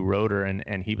 who rode her,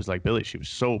 and he was like, Billy, she was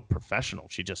so professional.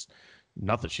 She just,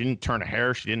 nothing. She didn't turn a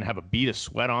hair. She didn't have a bead of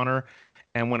sweat on her.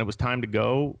 And when it was time to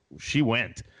go, she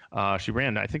went. She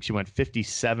ran, I think she went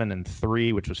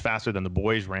 57-3, which was faster than the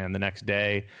boys ran the next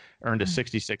day, earned a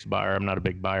 66 buyer. I'm not a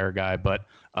big buyer guy, but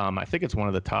I think it's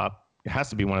it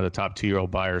has to be one of the top 2-year-old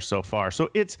buyers so far. So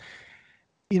it's,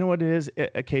 what it is,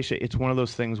 Acacia, it's one of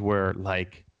those things where,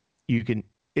 like,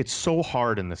 it's so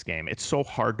hard in this game. It's so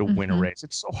hard to win a race.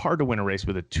 It's so hard to win a race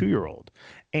with a 2-year-old.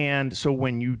 And so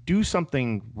when you do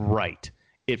something right,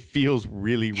 it feels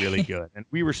really, really good. And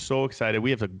we were so excited.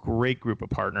 We have a great group of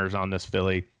partners on this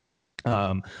filly.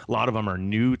 A lot of them are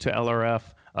new to LRF.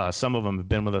 Some of them have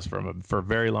been with us for a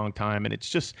very long time. And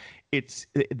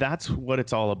that's what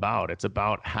it's all about. It's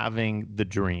about having the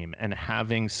dream and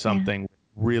having something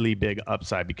really big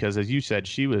upside, because as you said,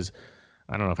 she was,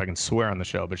 I don't know if I can swear on the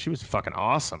show, but she was fucking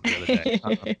awesome the other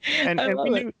day. And we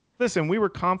knew, listen, we were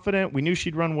confident. We knew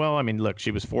she'd run well. I mean, look,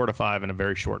 she was 4-5 in a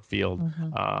very short field,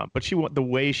 but the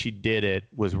way she did it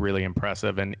was really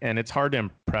impressive. And it's hard to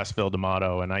impress Phil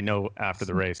D'Amato. And I know after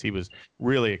the race, he was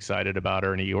really excited about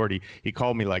her. And he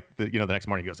called me like the next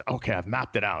morning. He goes, "Okay, I've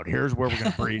mapped it out. Here's where we're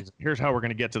going to breeze. Here's how we're going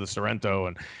to get to the Sorrento."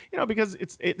 And because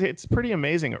it's pretty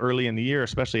amazing early in the year,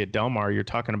 especially at Del Mar. You're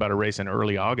talking about a race in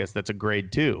early August that's a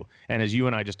grade 2, and as you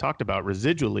and I just talked about,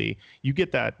 residually, you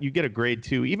get a grade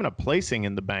 2, even a placing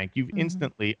in the bank. You've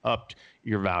instantly upped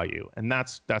your value. And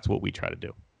that's what we try to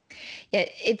do. Yeah,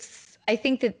 I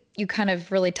think that you kind of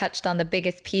really touched on the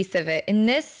biggest piece of it. In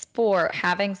this sport,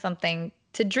 having something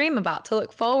to dream about, to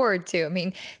look forward to. I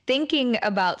mean, thinking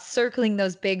about circling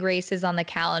those big races on the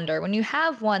calendar, when you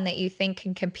have one that you think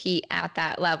can compete at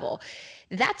that level,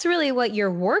 that's really what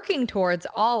you're working towards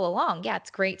all along. Yeah, it's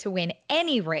great to win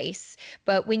any race,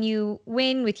 but when you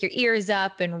win with your ears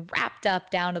up and wrapped up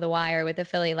down to the wire with a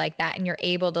filly like that, and you're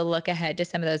able to look ahead to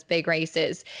some of those big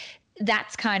races,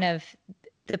 that's kind of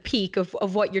the peak of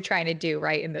what you're trying to do,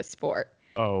 right, in this sport.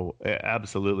 Oh,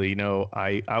 absolutely.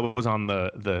 I was on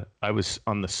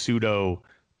the pseudo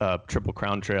Triple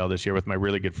Crown Trail this year with my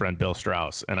really good friend Bill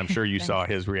Strauss, and I'm sure you Nice. saw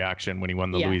his reaction when he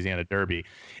won the Yeah. Louisiana Derby.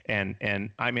 And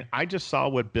I mean, I just saw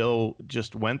what Bill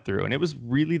just went through, and it was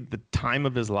really the time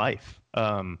of his life.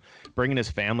 Bringing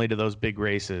his family to those big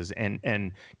races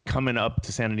and coming up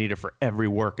to Santa Anita for every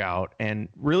workout, and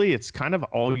really, it's kind of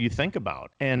all you think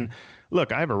about. And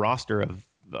look, I have a roster of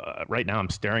right now I'm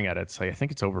staring at it. It's like, I think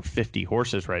it's over 50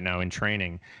 horses right now in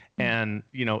training. And,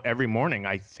 you know, every morning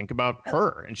I think about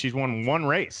her, and she's won one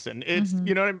race, and it's,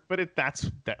 you know, but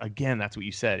again, that's what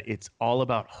you said. It's all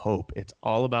about hope. It's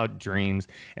all about dreams,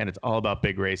 and it's all about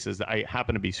big races. I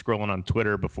happened to be scrolling on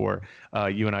Twitter before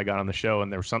you and I got on the show,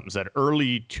 and there was something that said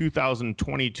early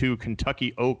 2022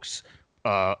 Kentucky Oaks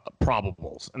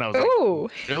probables, and I was Ooh.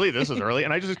 like, really, this is early?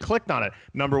 And I just clicked on it.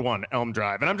 Number 1, Elm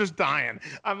Drive, and I'm just dying.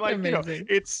 I'm like, you know, Amazing.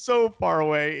 it's so far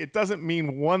away, it doesn't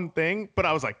mean one thing, but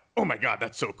I was like, oh my god,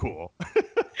 that's so cool.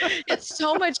 It's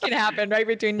so much can happen right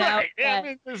between now Right. Yeah, I and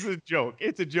mean, this is a joke.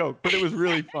 It's a joke, but it was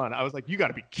really fun. I was like, you got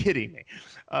to be kidding me.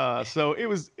 So it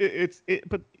was,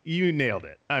 but you nailed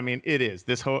it. I mean, it is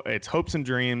it's hopes and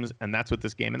dreams, and that's what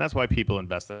this game, and that's why people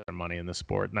invest their money in the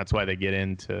sport, and that's why they get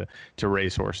into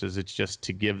racehorses. It's just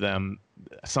to give them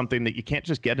something that you can't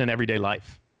just get in everyday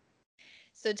life.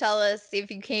 So tell us, if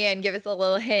you can, give us a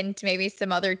little hint, maybe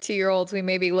some other 2-year-olds we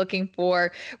may be looking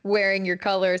for wearing your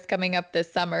colors coming up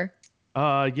this summer.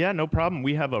 Yeah, no problem.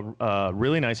 We have a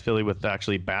really nice filly with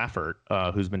actually Baffert,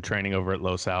 who's been training over at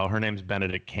Los Al. Her name's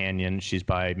Benedict Canyon. She's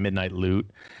by Midnight Loot.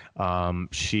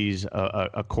 She's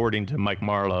according to Mike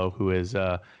Marlowe, who is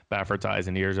Baffert's eyes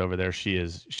and ears over there.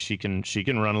 She can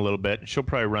run a little bit. She'll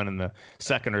probably run in the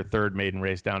second or third maiden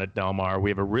race down at Del Mar. We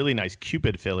have a really nice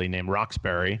Cupid filly named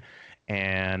Roxbury,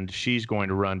 and she's going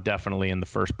to run definitely in the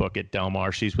first book at Del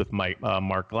Mar. She's with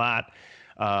Mark Glatt.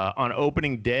 On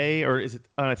opening day, or is it?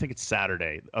 I think it's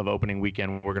Saturday of opening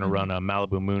weekend. We're going to run a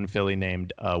Malibu Moon filly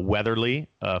named Weatherly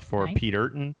for Nice. Pete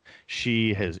Urton.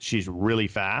 She's really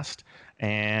fast,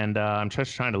 and I'm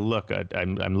just trying to look.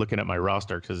 I'm looking at my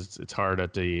roster because it's hard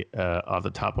at the off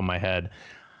the top of my head.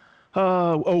 We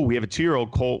have a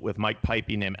 2-year-old colt with Mike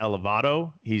Pipey named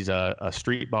Elevado. He's a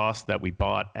street boss that we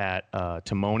bought at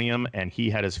Timonium, and he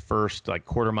had his first like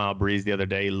quarter-mile breeze the other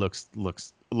day.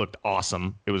 Looked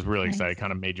awesome. It was really exciting.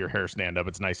 Kind of made your hair stand up.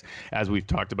 It's nice, as we've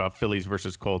talked about fillies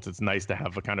versus colts. It's nice to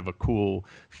have a kind of a cool,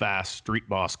 fast street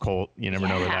boss colt. You never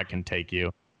know where that can take you.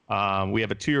 We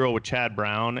have a 2-year-old with Chad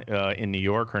Brown in New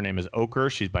York. Her name is Ochre.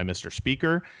 She's by Mr.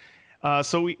 Speaker.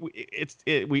 So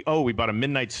we bought a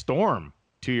Midnight Storm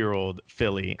 2-year-old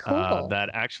filly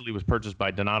that actually was purchased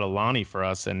by Donata Lani for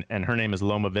us, and her name is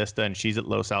Loma Vista, and she's at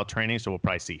Los Al training, so we'll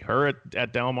probably see her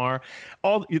at Del Mar.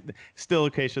 Still,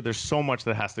 Acacia, there's so much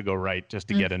that has to go right just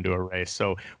to get into a race,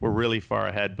 so we're really far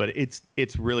ahead, but it's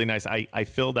really nice. I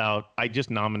just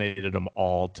nominated them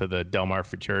all to the Del Mar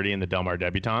Futurity and the Del Mar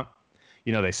Debutante.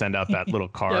 You know, they send out that little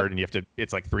card, and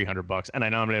it's like $300, and I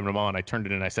nominated them all, and I turned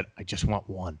it in, and I said, I just want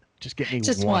one. Just get me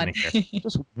one here.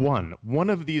 Just one. One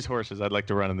of these horses I'd like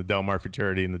to run in the Del Mar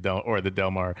Futurity and the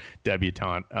Del Mar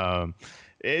Debutante.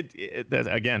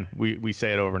 Again, we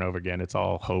say it over and over again. It's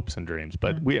all hopes and dreams.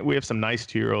 But we have some nice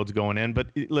 2-year-olds going in. But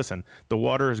listen, the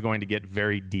water is going to get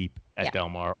very deep at Del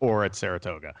Mar or at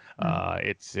Saratoga.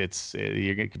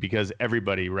 Because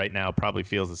everybody right now probably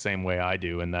feels the same way I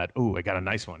do, in that, I got a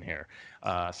nice one here.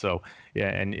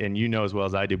 And you know as well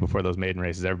as I do, before those maiden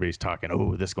races, everybody's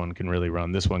talking, this one can really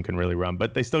run, this one can really run,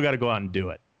 but they still got to go out and do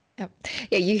it. Yep.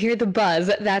 Yeah, you hear the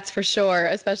buzz, that's for sure,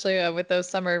 especially with those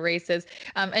summer races.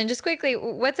 And just quickly,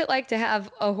 what's it like to have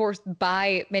a horse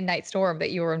by Midnight Storm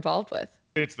that you were involved with?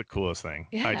 It's the coolest thing.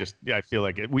 Yeah. I feel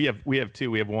like it. We have two.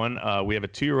 We have one. We have a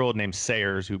 2-year-old named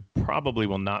Sayers who probably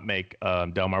will not make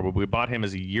Del Mar, but we bought him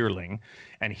as a yearling,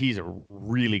 and he's a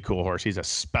really cool horse. He's a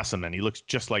specimen. He looks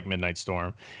just like Midnight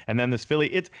Storm. And then this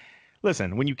filly,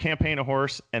 listen, when you campaign a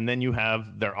horse and then you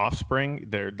have their offspring,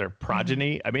 their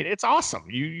progeny, I mean, it's awesome.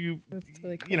 You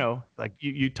really cool. You know, like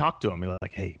you talk to them, you're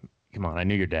like, hey, come on, I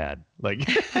knew your dad. Like,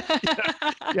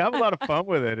 you have a lot of fun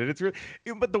with it, and it's really.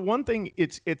 But the one thing,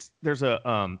 there's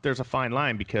a fine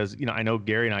line, because I know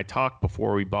Gary and I talked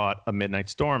before we bought a Midnight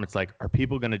Storm. It's like, are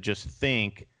people going to just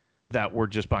think that we're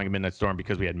just buying a Midnight Storm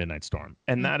because we had Midnight Storm?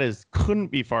 And that couldn't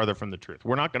be farther from the truth.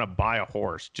 We're not going to buy a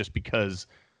horse just because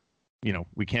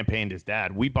we campaigned his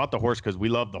dad. We bought the horse because we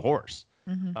love the horse.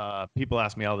 People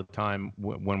ask me all the time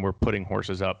when we're putting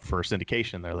horses up for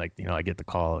syndication, they're like, I get the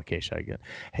call, Acacia, I get,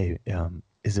 hey,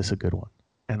 is this a good one?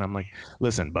 And I'm like,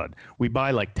 listen, bud, we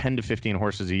buy like 10 to 15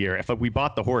 horses a year. If we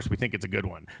bought the horse, we think it's a good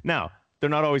one. Now, they're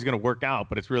not always going to work out,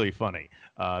 but it's really funny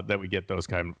that we get those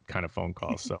kind of phone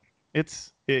calls. So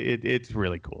it's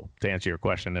really cool, to answer your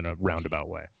question in a roundabout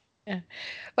way. Yeah.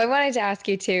 Well, I wanted to ask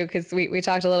you too, because we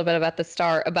talked a little bit about the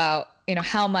start about,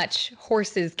 how much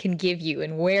horses can give you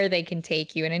and where they can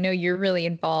take you. And I know you're really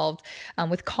involved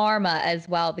with Karma as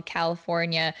well, the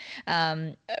California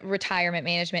retirement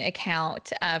management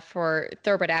account for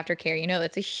Thoroughbred Aftercare.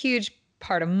 That's a huge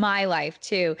part of my life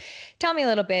too. Tell me a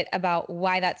little bit about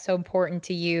why that's so important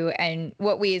to you and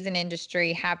what we as an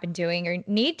industry have been doing or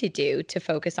need to do to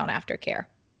focus on aftercare.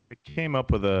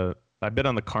 I've been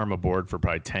on the Karma board for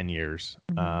probably 10 years,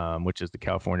 which is the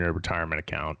California retirement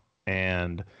account.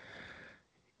 And,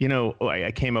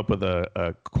 I came up with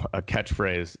a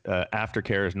catchphrase,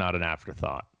 aftercare is not an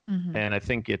afterthought. And I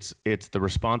think it's the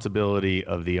responsibility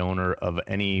of the owner of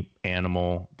any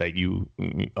animal that you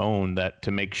own that to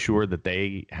make sure that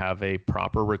they have a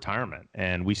proper retirement.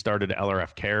 And we started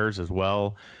LRF Cares as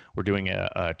well. We're doing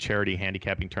a charity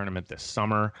handicapping tournament this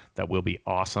summer that will be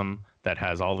awesome. That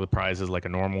has all the prizes like a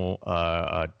normal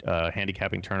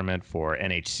handicapping tournament for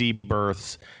NHC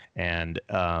births, and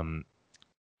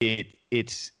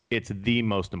it's the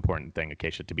most important thing,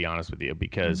 Acacia, to be honest with you,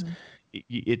 because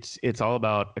it's all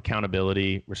about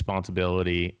accountability,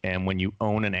 responsibility, and when you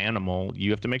own an animal, you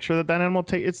have to make sure that animal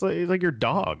it's like your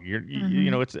dog.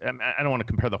 It's I don't want to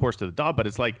compare the horse to the dog, but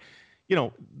it's like,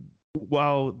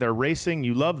 while they're racing,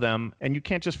 you love them, and you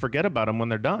can't just forget about them when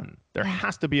they're done. There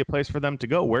has to be a place for them to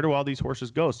go. Where do all these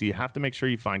horses go? So you have to make sure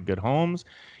you find good homes.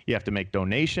 You have to make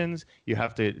donations. You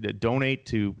have to donate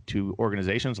to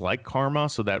organizations like Karma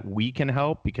so that we can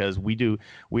help, because we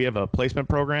have a placement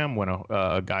program when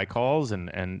a guy calls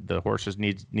and the horses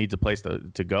needs a place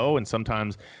to go, and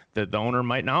sometimes the owner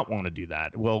might not want to do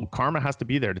that. Well, Karma has to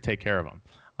be there to take care of them.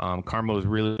 Karma was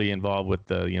really involved with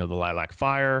the Lilac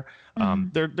Fire.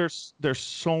 There's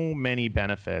so many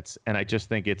benefits, and I just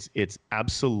think it's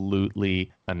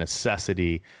absolutely a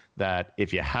necessity that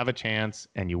if you have a chance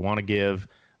and you want to give,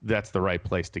 that's the right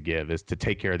place to give, is to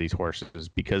take care of these horses,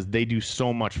 because they do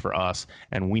so much for us,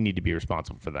 and we need to be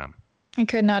responsible for them. I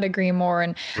could not agree more.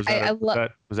 And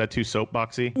was that too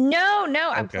soapboxy? No,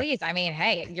 Okay. I'm pleased. I mean,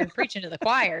 hey, you're preaching to the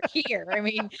choir here. I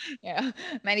mean,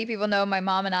 many people know my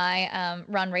mom and I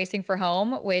run Racing for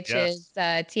Home, which is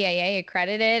TAA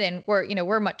accredited, and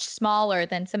we're much smaller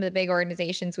than some of the big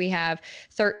organizations. We have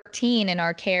 13 in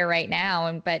our care right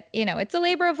now, but it's a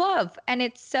labor of love, and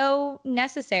it's so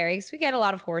necessary because we get a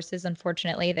lot of horses,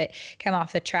 unfortunately, that come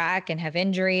off the track and have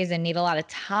injuries and need a lot of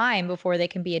time before they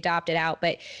can be adopted out.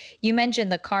 But you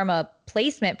mentioned the Karma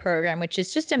placement program, which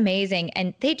is just amazing.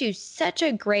 And they do such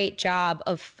a great job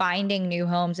of finding new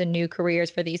homes and new careers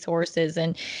for these horses.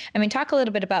 And I mean, talk a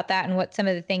little bit about that and what some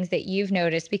of the things that you've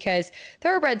noticed, because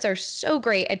thoroughbreds are so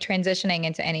great at transitioning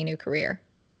into any new career.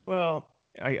 Well,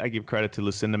 I give credit to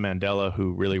Lucinda Mandela,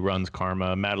 who really runs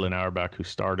Karma, Madeline Auerbach, who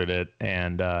started it,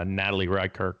 and Natalie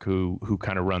Reichkirk, who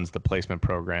kind of runs the placement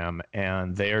program.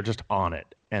 And they are just on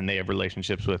it. And they have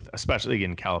relationships with, especially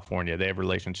in California, they have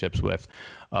relationships with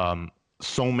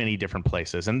so many different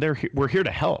places, and we're here to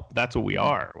help. That's what we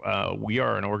are. We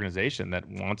are an organization that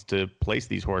wants to place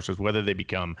these horses, whether they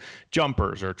become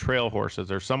jumpers or trail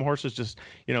horses, or some horses just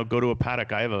go to a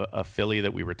paddock. I have a filly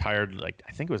that we retired,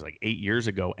 I think it was 8 years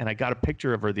ago, and I got a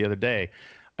picture of her the other day.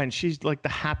 And she's like the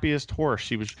happiest horse.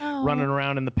 She was running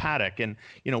around in the paddock, and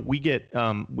we get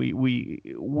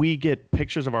we get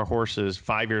pictures of our horses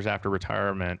 5 years after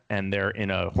retirement, and they're in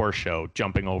a horse show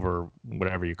jumping over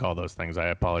whatever you call those things. I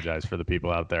apologize for the people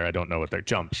out there. I don't know what they're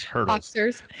jumps, hurdles,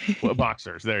 Boxers. Well,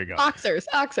 boxers. There you go. Boxers.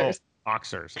 Oh,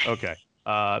 boxers. Okay.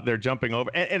 They're jumping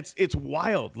over, and it's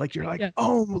wild. You're like,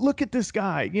 oh, look at this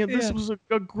guy. This was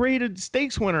a great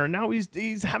stakes winner, and now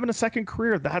he's having a second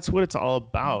career. That's what it's all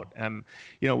about. And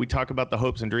we talk about the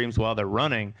hopes and dreams while they're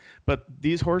running, but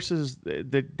these horses,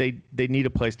 they need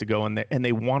a place to go, and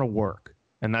they want to work.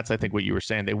 And that's, I think, what you were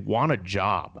saying. They want a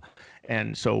job.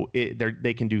 And so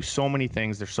they can do so many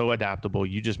things. They're so adaptable.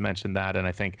 You just mentioned that. And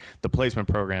I think the placement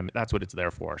program, that's what it's there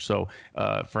for. So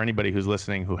for anybody who's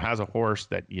listening who has a horse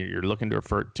that you're looking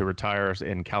to retire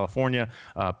in California,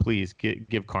 please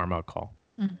give Karma a call.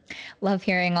 Love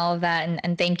hearing all of that.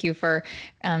 And thank you for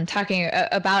talking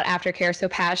about aftercare so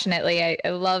passionately. I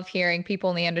love hearing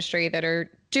people in the industry that are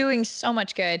doing so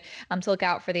much good to look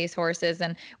out for these horses.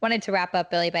 And wanted to wrap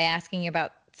up, Billy, by asking you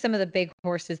about some of the big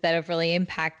horses that have really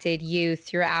impacted you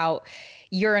throughout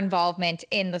your involvement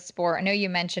in the sport. I know you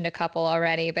mentioned a couple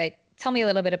already, but tell me a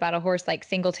little bit about a horse like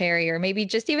Singletary, or maybe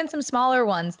just even some smaller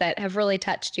ones that have really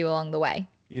touched you along the way.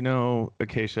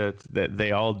 Acacia, that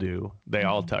they all do. They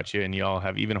all touch you, and you all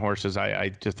have, even horses. I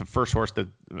just, the first horse that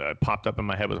popped up in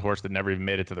my head was a horse that never even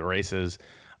made it to the races.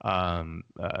 I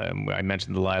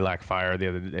mentioned the Lilac Fire the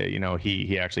other day.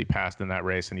 He actually passed in that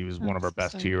race, and he was one of our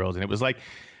best 2-year-olds. And it was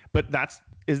but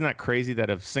isn't that crazy that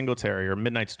if Singletary or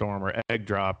Midnight Storm or Egg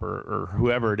Drop or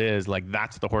whoever it is, like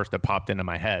that's the horse that popped into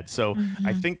my head. So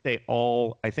I think they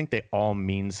all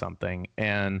mean something.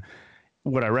 And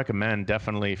what I recommend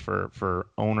definitely for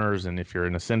owners, and if you're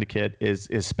in a syndicate, is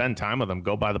spend time with them.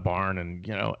 Go by the barn, and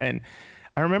And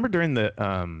I remember during the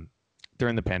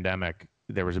pandemic,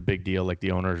 there was a big deal. Like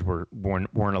the owners weren't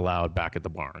allowed back at the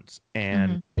barns,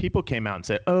 and people came out and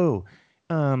said, "Oh,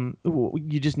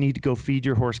 you just need to go feed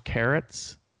your horse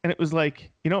carrots." And it was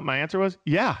like, you know what my answer was?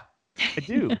 Yeah, I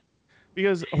do.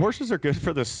 Because horses are good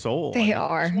for the soul. They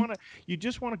are. You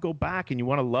just want to go back and you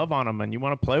want to love on them and you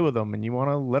want to play with them and you want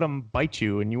to let them bite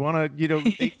you and you want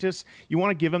to, you want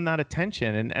to give them that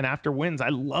attention. And after wins, I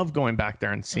love going back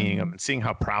there and seeing them and seeing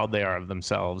how proud they are of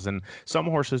themselves. And some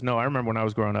horses know. I remember when I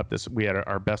was growing up, we had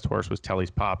our best horse was Telly's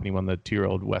Pop, and he won the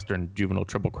 2-year-old Western Juvenile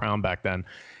Triple Crown back then.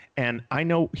 And I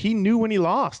know he knew when he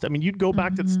lost. I mean, you'd go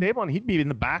back to the stable and he'd be in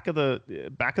the back of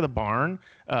the barn,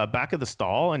 back of the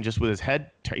stall, and just with his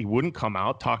head, he wouldn't come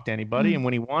out, talk to anybody. And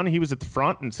when he won, he was at the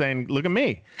front and saying, "Look at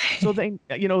me." So they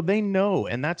know,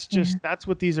 and that's that's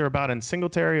what these are about. And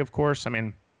Singletary, of course, I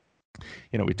mean,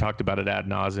 we talked about it ad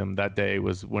nauseum. That day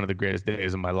was one of the greatest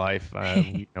days of my life.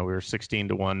 We were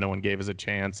 16-1. No one gave us a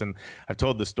chance. And I've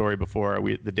told this story before.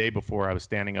 The day before, I was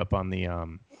standing up on the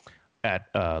at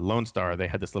Lone Star. They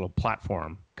had this little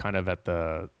platform kind of at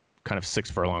the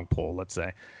 6 furlong pole, let's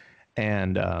say.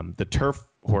 And the turf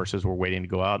horses were waiting to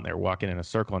go out, and they were walking in a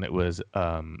circle, and it was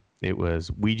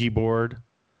Ouija board.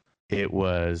 It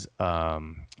was,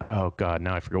 oh God,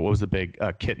 now I forget. What was the big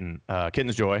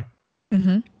Kitten's Joy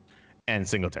and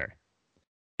Singletary.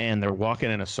 And they're walking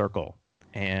in a circle,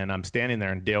 and I'm standing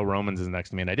there, and Dale Romans is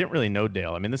next to me, and I didn't really know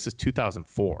Dale. I mean, this is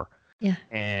 2004. Yeah.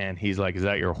 And he's like, "Is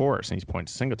that your horse?" And he's pointing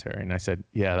to Singletary. And I said,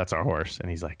 "Yeah, that's our horse."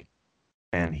 And he's like,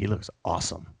 "Man, he looks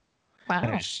awesome." Wow.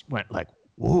 And I just went like,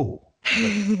 whoa.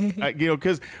 Like,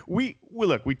 because we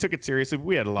took it seriously.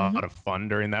 We had a lot of fun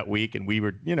during that week, and we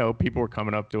were, people were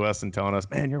coming up to us and telling us,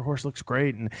 "Man, your horse looks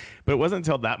great." But it wasn't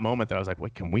until that moment that I was like,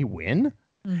 "Wait, can we win?"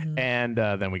 And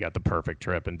then we got the perfect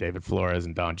trip, and David Flores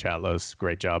and Don Chatlos,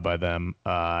 great job by them.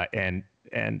 And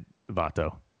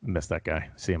Vato. Miss that guy.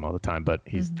 See him all the time, but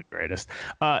he's the greatest.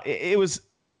 It was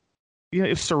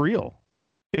surreal.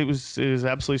 It was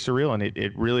absolutely surreal, and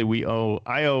it really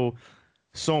I owe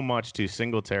so much to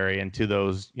Singletary and to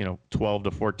those 12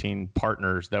 to 14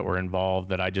 partners that were involved,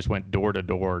 that I just went door to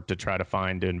door to try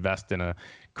to invest in a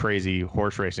crazy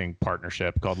horse racing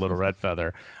partnership called Little Red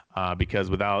Feather, because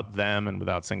without them and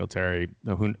without Singletary,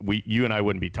 you and I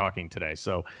wouldn't be talking today.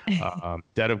 So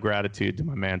debt of gratitude to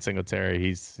my man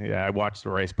Singletary. I watch the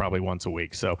race probably once a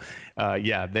week. So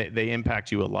they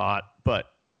impact you a lot. But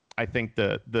I think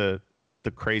the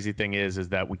crazy thing is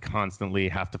that we constantly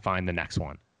have to find the next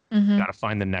one. Got to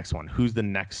find the next one. Who's the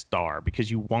next star? Because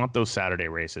you want those Saturday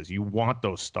races. You want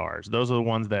those stars. Those are the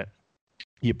ones that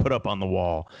you put up on the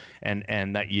wall,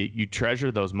 and that you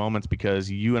treasure those moments, because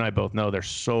you and I both know they're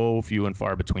so few and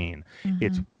far between.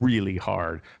 It's really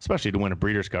hard, especially to win a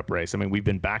Breeders' Cup race. I mean, we've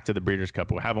been back to the Breeders' Cup,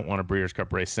 but we haven't won a Breeders'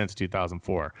 Cup race since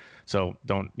 2004. So we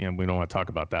don't want to talk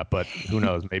about that, but who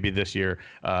knows? Maybe this year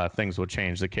things will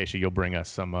change. Acacia, you'll bring us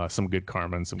some good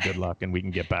karma and some good luck, and we can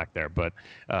get back there. But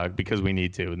because we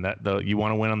need to, and you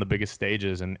want to win on the biggest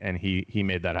stages, and he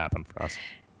made that happen for us.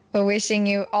 Well, wishing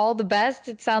you all the best.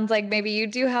 It sounds like maybe you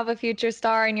do have a future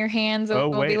star in your hands.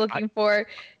 We'll be looking for.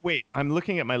 Wait, I'm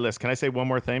looking at my list. Can I say one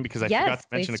more thing? Because I forgot to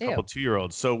mention a couple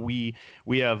 2-year-olds. So we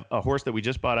have a horse that we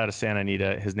just bought out of Santa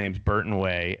Anita. His name's Burton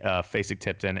Way, Fasig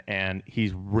Tipton, and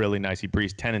he's really nice. He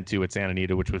breezed 10-2 at Santa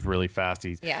Anita, which was really fast.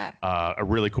 He's a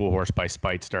really cool horse by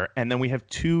Speightster. And then we have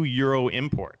 2 Euro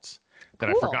imports that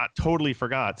I totally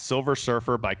forgot. Silver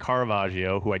Surfer by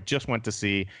Caravaggio, who I just went to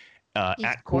see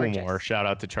at Coolmore. Shout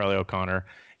out to Charlie O'Connor.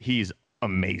 He's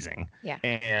amazing. Yeah.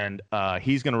 And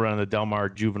he's going to run the Del Mar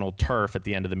Juvenile Turf at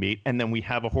the end of the meet. And then we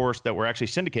have a horse that we're actually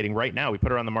syndicating right now. We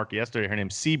put her on the market yesterday. Her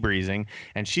name's Sea Breezing,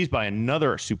 and she's by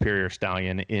another superior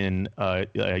stallion in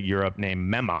Europe named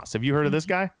Memos. Have you heard of this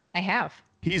guy? I have.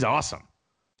 He's awesome.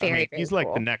 Very he's cool.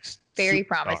 like the next very superstar.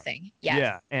 Promising. Yes.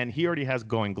 Yeah, and he already has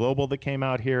Going Global that came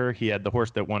out here. He had the horse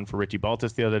that won for Richie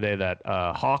Baltas the other day, that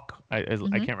Hawk. I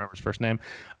can't remember his first name.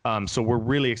 So we're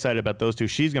really excited about those two.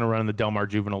 She's going to run in the Del Mar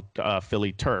Juvenile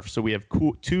Philly Turf. So we have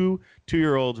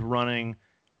 2-year-olds running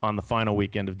on the final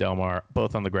weekend of Del Mar,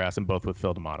 both on the grass and both with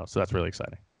Phil D'Amato. So that's really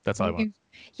exciting. That's all I want.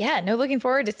 Yeah, looking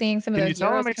forward to seeing some of those. Can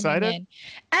you tell I'm excited? In.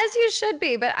 As you should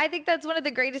be, but I think that's one of the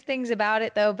greatest things about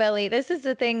it, though, Billy. This is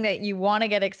the thing that you want to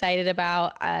get excited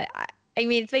about. I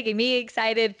mean, it's making me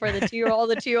excited for the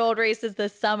 2-year-old races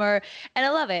this summer, and I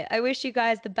love it. I wish you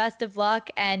guys the best of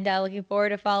luck, and looking forward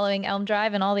to following Elm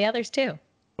Drive and all the others too.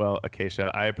 Well,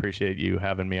 Acacia, I appreciate you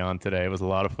having me on today. It was a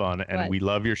lot of fun, and we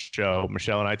love your show.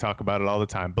 Michelle and I talk about it all the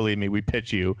time. Believe me, we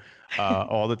pitch you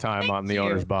all the time on the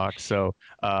Owner's Box. So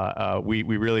we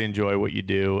really enjoy what you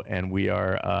do, and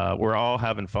we're all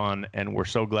having fun, and we're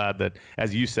so glad that,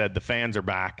 as you said, the fans are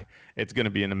back. It's going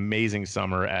to be an amazing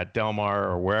summer at Del Mar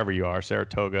or wherever you are,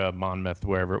 Saratoga, Monmouth,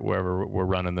 wherever we're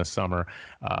running this summer,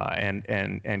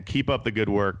 and keep up the good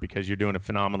work, because you're doing a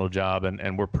phenomenal job,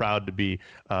 and we're proud to be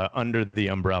under the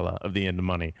umbrella of the In the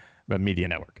Money Media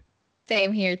Network.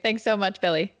 Same here. Thanks so much,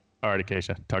 Billy. All right,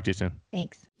 Acacia. Talk to you soon.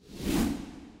 Thanks.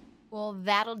 Well,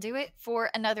 that'll do it for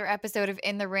another episode of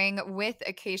In the Ring with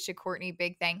Acacia Courtney.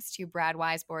 Big thanks to Brad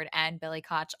Weisbord and Billy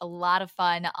Koch. A lot of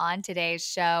fun on today's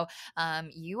show.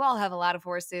 You all have a lot of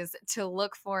horses to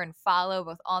look for and follow,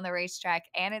 both on the racetrack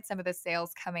and at some of the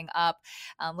sales coming up.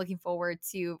 Looking forward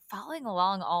to following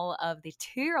along all of the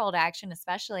 2-year-old action,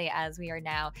 especially as we are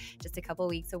now just a couple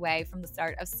weeks away from the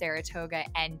start of Saratoga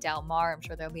and Del Mar. I'm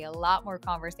sure there'll be a lot more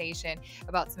conversation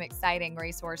about some exciting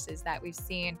racehorses that we've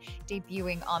seen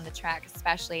debuting on the track,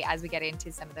 especially as we get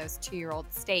into some of those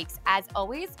 2-year-old stakes. As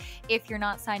always, if you're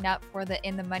not signed up for the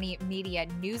In the Money Media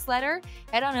newsletter,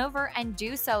 head on over and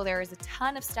do so. There is a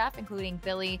ton of stuff, including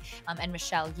Billy and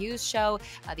Michelle Yu's show,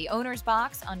 the Owner's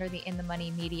Box under the In the Money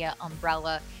Media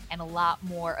umbrella, and a lot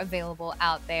more available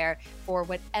out there for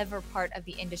whatever part of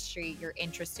the industry you're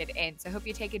interested in. So I hope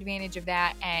you take advantage of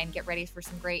that and get ready for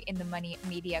some great In the Money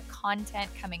Media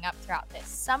content coming up throughout this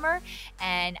summer.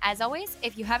 And as always,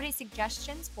 if you have any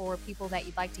suggestions for people that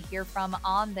you'd like to hear from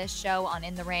on this show on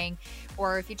In the Ring,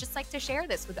 or if you'd just like to share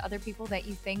this with other people that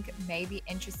you think may be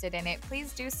interested in it,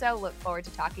 please do so. Look forward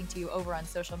to talking to you over on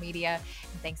social media.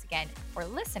 And thanks again for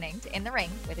listening to In the Ring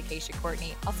with Acacia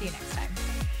Courtney. I'll see you next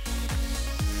time.